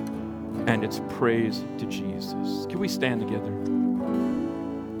 And it's praise to Jesus. Can we stand together?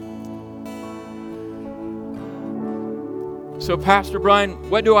 So, Pastor Brian,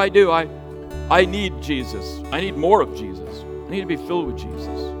 what do? I need Jesus. I need more of Jesus. I need to be filled with Jesus.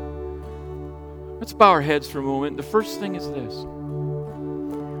 Let's bow our heads for a moment. The first thing is this.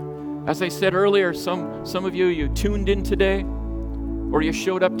 As I said earlier, some of you tuned in today, or you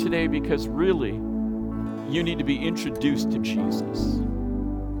showed up today because really you need to be introduced to Jesus.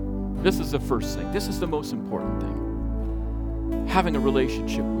 This is the first thing. This is the most important thing. Having a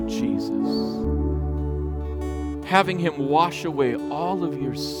relationship with Jesus. Having Him wash away all of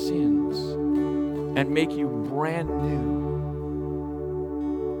your sins and make you brand new.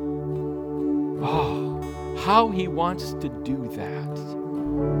 Oh, how He wants to do that.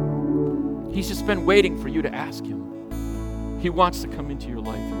 He's just been waiting for you to ask Him. He wants to come into your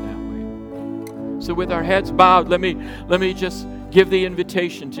life in that way. So with our heads bowed, let me just give the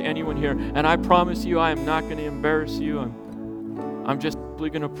invitation to anyone here. And I promise you, I am not going to embarrass you. I'm just simply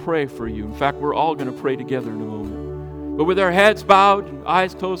going to pray for you. In fact, we're all going to pray together in a moment. But with our heads bowed and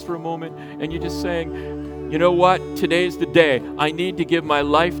eyes closed for a moment, and you're just saying, you know what? Today's the day. I need to give my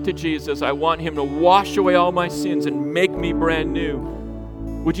life to Jesus. I want Him to wash away all my sins and make me brand new.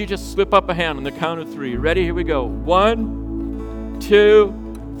 Would you just slip up a hand on the count of 3? Ready? Here we go. 1,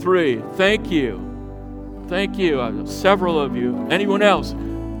 2, 3. Thank you. Thank you. Several of you. Anyone else?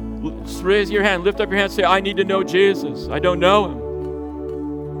 Raise your hand. Lift up your hand. Say, I need to know Jesus. I don't know Him.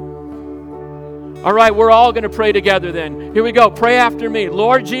 All right, we're all going to pray together then. Here we go. Pray after me.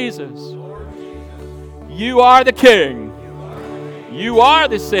 Lord Jesus, You are the King. You are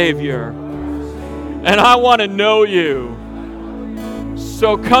the Savior. And I want to know You.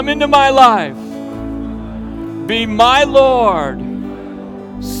 So come into my life. Be my Lord.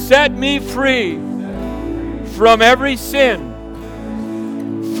 Set me free from every sin.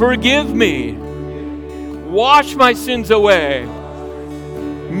 Forgive me. Wash my sins away.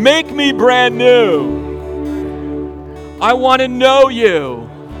 Make me brand new. I want to know You.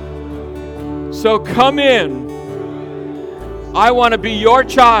 So come in. I want to be Your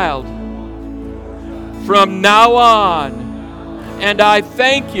child from now on. And I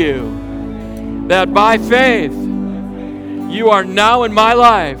thank You that by faith You are now in my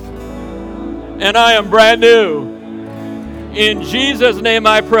life. And I am brand new. In Jesus' name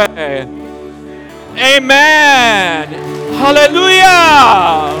I pray. Amen.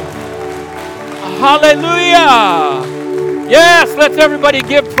 Hallelujah. Hallelujah. Yes, let's everybody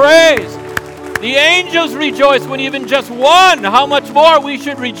give praise. The angels rejoice when even just one. How much more we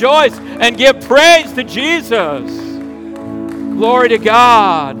should rejoice and give praise to Jesus. Glory to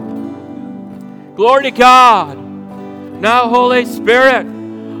God. Glory to God. Now, Holy Spirit,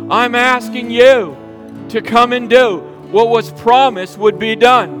 I'm asking You to come and do what was promised would be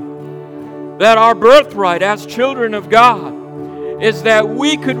done. That our birthright as children of God is that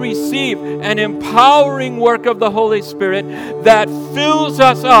we could receive an empowering work of the Holy Spirit that fills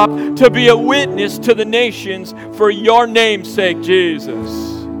us up to be a witness to the nations for Your name's sake, Jesus.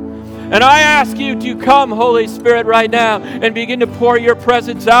 And I ask You to come, Holy Spirit, right now and begin to pour Your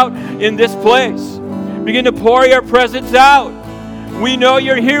presence out in this place. Begin to pour Your presence out. We know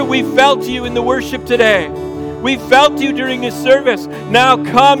You're here. We felt You in the worship today. We felt You during this service. Now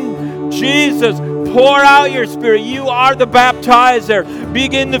come, Jesus, pour out Your Spirit. You are the baptizer.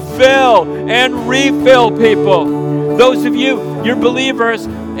 Begin to fill and refill people. Those of you, you're believers,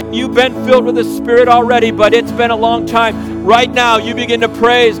 and you've been filled with the Spirit already, but it's been a long time. Right now, you begin to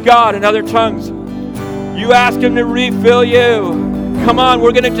praise God in other tongues. You ask Him to refill you. Come on,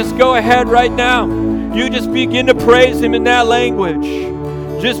 we're going to just go ahead right now. You just begin to praise Him in that language.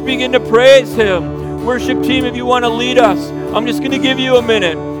 Just begin to praise Him. Worship team, if you want to lead us, I'm just going to give you a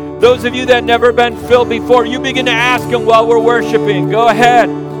minute. Those of you that never been filled before, you begin to ask Him while we're worshiping. Go ahead.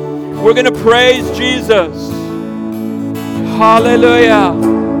 We're going to praise Jesus. Hallelujah.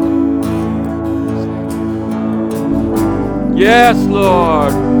 Yes,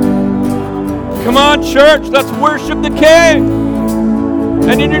 Lord. Come on, church, let's worship the King.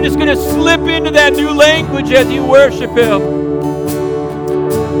 And then you're just going to slip into that new language as you worship Him.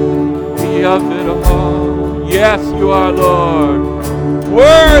 Yes, you are, Lord.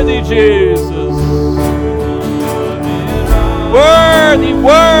 Worthy Jesus. Worthy,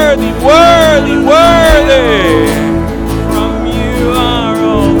 worthy, worthy, worthy. From you are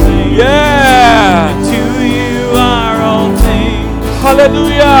all things. Yeah. To you are all things.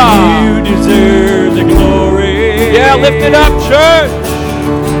 Hallelujah. You deserve the glory. Yeah, lift it up, church.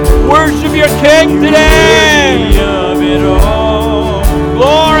 Worship your King today. You're worthy of it all.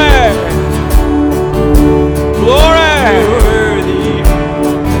 Glory. Glory. You're worthy.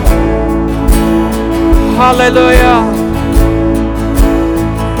 Hallelujah.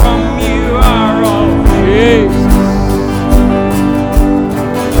 From you are all Jesus.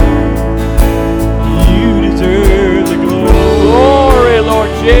 you deserve the glory. Glory,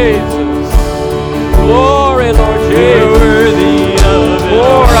 Lord Jesus. Glory, Lord You're Jesus. worthy of it Pour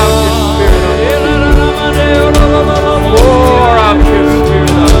all. out your Spirit. Pour out your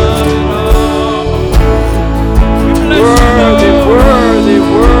Spirit. Worthy, worthy,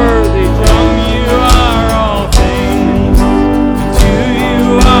 worthy. From you are all things. To you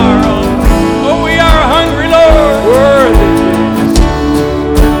are all things. Oh, we are hungry, Lord. Worthy.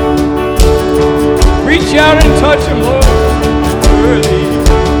 Reach out and touch Him, Lord. Worthy.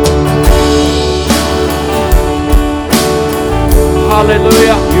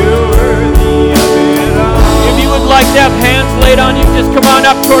 Hallelujah. You're worthy of it all. If you would like to have hands laid on you, just come on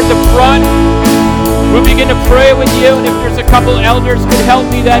up toward the front. We'll begin to pray with you, and if there's a couple elders could help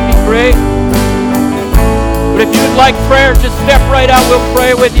me, that'd be great. But if you would like prayer, just step right out. We'll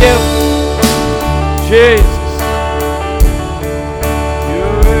pray with you. Jesus.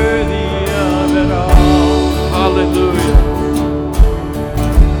 You're worthy of it all. Hallelujah.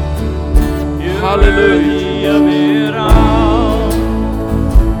 You're Hallelujah. worthy of it all.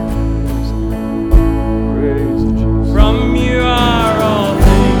 Praise you, Jesus. From you are all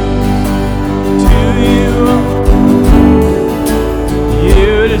things. To you,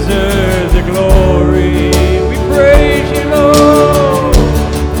 you deserve the glory. We praise you, Lord.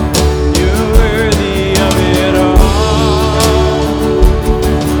 You're worthy of it all.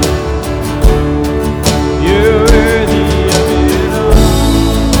 You're worthy of it all.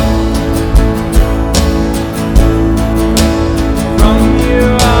 From you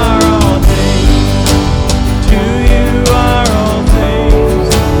are all things. To you are all things.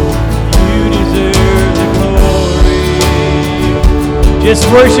 You deserve the glory. Just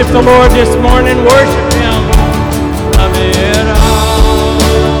worship the Lord this morning. Worship Him. Of it all.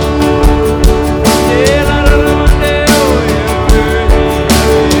 You're worthy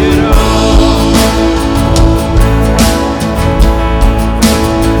of it all.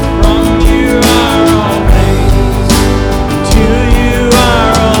 From you are all things. To you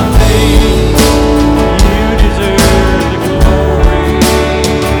are all things. You deserve the glory.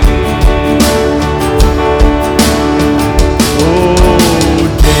 Oh,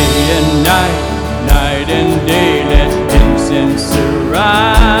 day and night, night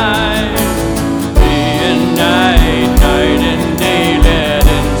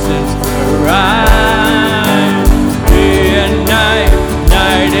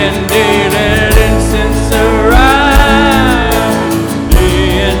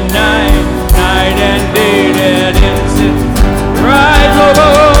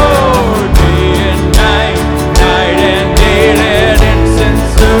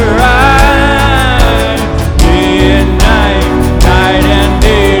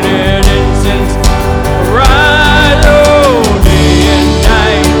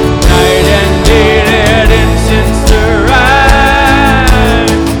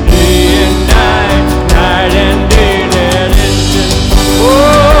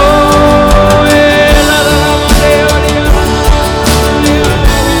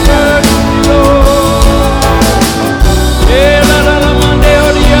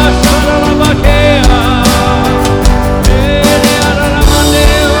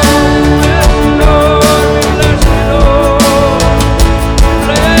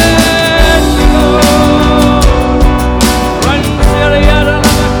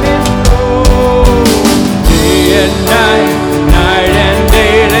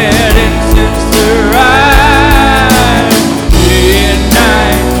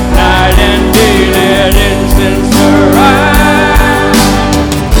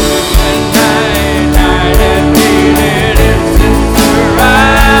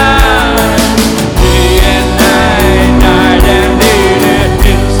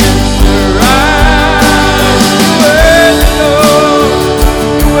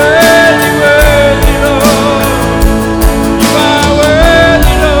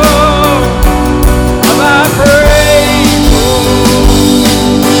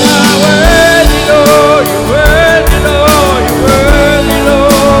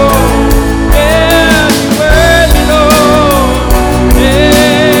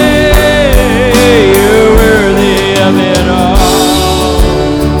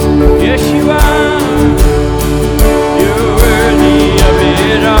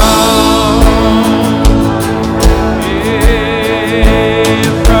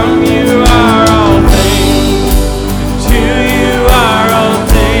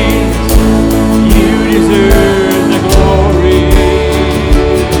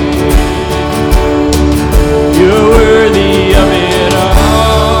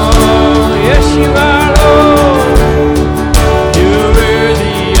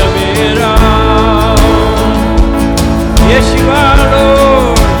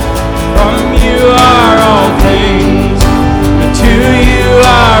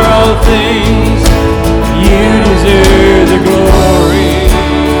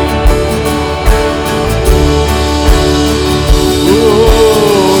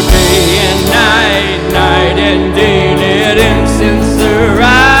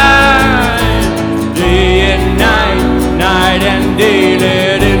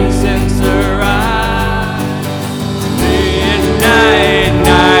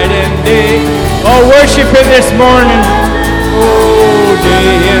worship Him this morning. Oh,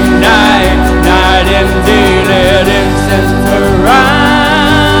 day and night, night and day, let incense arise.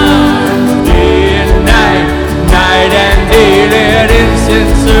 Day and night, night and day, let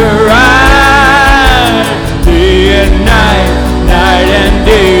incense arise. Day and night, night and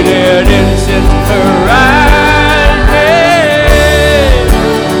day, let incense arise. Hey.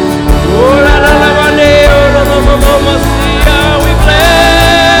 Oh, la la la la la, oh la la la la la, we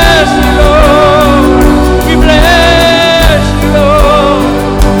bless you, Lord. We bless you, Lord.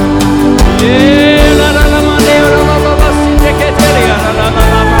 Yeah, la la la la la, oh la la la, see the ketelia, la la la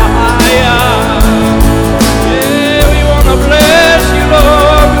la la, yeah, we wanna bless you,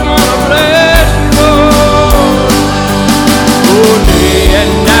 Lord. We wanna bless you, Lord. Oh, day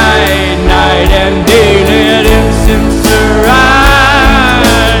and night, night and day, let incense arise.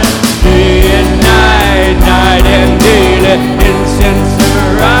 Day and night, night and day, let incense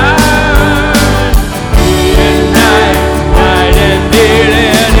arise. Day and night, night and day,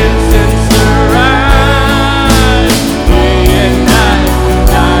 let incense arise. Day and night,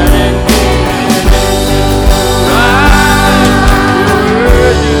 night and day, let incense arise.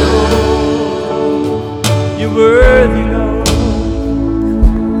 You're worthy, Lord.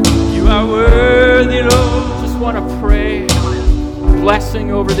 You are worthy, Lord. Just want to pray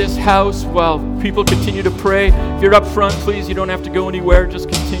blessing over this house while people continue to pray. If you're up front, please, you don't have to go anywhere. Just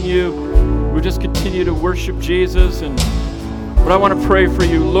continue. We'll just continue to worship Jesus. But I want to pray for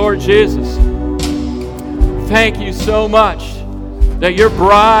you. Lord Jesus, thank you so much that your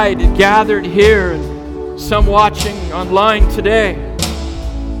bride gathered here and some watching online today.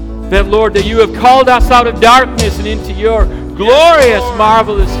 That, Lord, that you have called us out of darkness and into your glorious,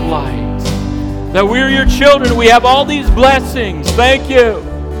 marvelous light. That we're your children. We have all these blessings. Thank you.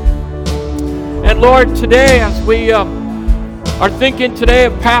 And Lord, today as we are thinking today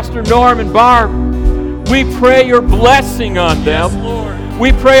of Pastor Norm and Barb, we pray your blessing on them. Yes, Lord.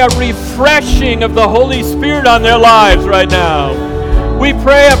 We pray a refreshing of the Holy Spirit on their lives right now. We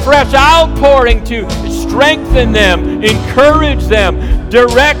pray a fresh outpouring to strengthen them, encourage them,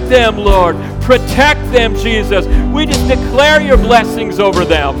 direct them, Lord. Protect them, Jesus. We just declare your blessings over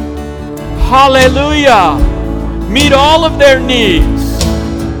them. Hallelujah. Meet all of their needs.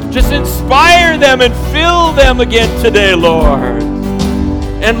 Just inspire them and fill them again today, Lord.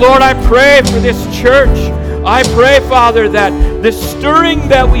 And Lord, I pray for this church. I pray, Father, that the stirring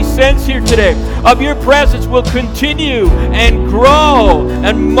that we sense here today of your presence will continue and grow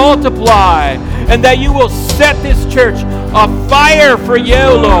and multiply, and that you will set this church afire for you,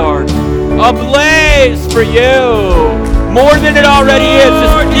 Lord, ablaze for you, more than it already is.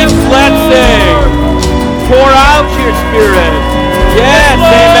 Just keep blessing. Pour out your Spirit. Yes,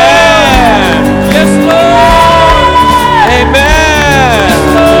 amen. Yes, Lord. Amen.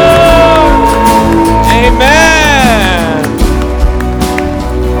 Amen.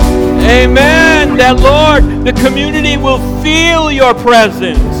 Amen. That, Lord, the community will feel your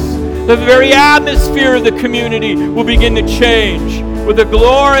presence. The very atmosphere of the community will begin to change with the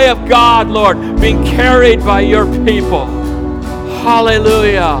glory of God, Lord, being carried by your people.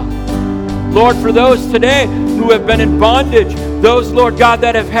 Hallelujah. Lord, for those today who have been in bondage, those, Lord God,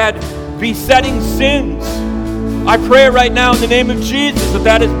 that have had besetting sins, I pray right now in the name of Jesus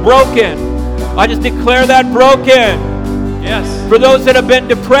that is broken. I just declare that broken. Yes. For those that have been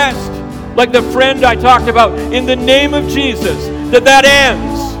depressed, like the friend I talked about, in the name of Jesus, that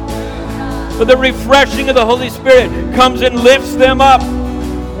ends. That the refreshing of the Holy Spirit comes and lifts them up.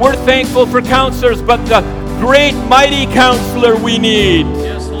 We're thankful for counselors, but the great, mighty counselor we need.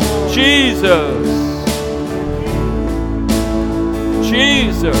 Yes, Lord. Jesus.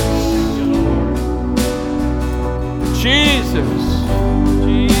 Jesus. Jesus.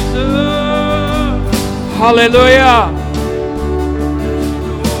 Jesus. Hallelujah.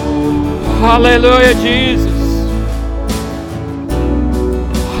 Hallelujah, Jesus.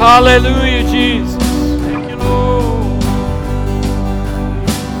 Hallelujah, Jesus. Thank you, Lord.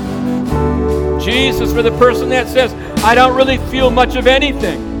 Jesus, for the person that says, I don't really feel much of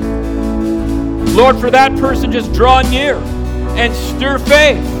anything. Lord, for that person, just draw near and stir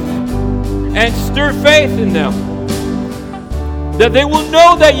faith. And stir faith in them. That they will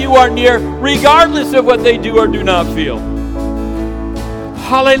know that you are near regardless of what they do or do not feel.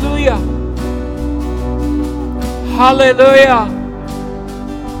 Hallelujah. Hallelujah.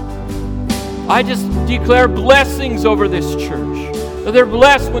 I just declare blessings over this church. That they're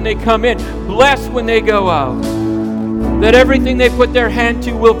blessed when they come in, blessed when they go out. That everything they put their hand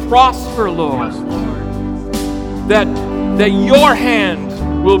to will prosper, Lord. That your hand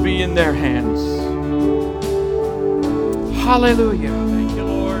will be in their hands. Hallelujah. Thank you,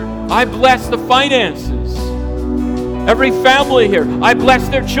 Lord. I bless the finances. Every family here, I bless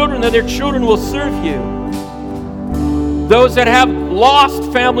their children, that their children will serve you. Those that have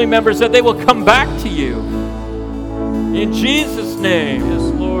lost family members, that they will come back to you. In Jesus' name. Yes,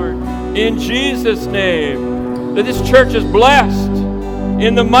 Lord. In Jesus' name. That this church is blessed.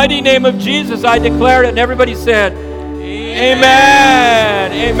 In the mighty name of Jesus, I declare it. And everybody said,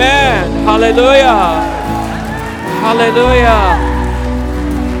 Amen. Amen. Hallelujah. Hallelujah.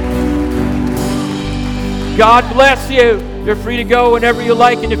 God bless you. You're free to go whenever you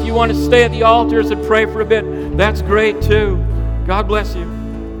like. And if you want to stay at the altars and pray for a bit, that's great too. God bless you.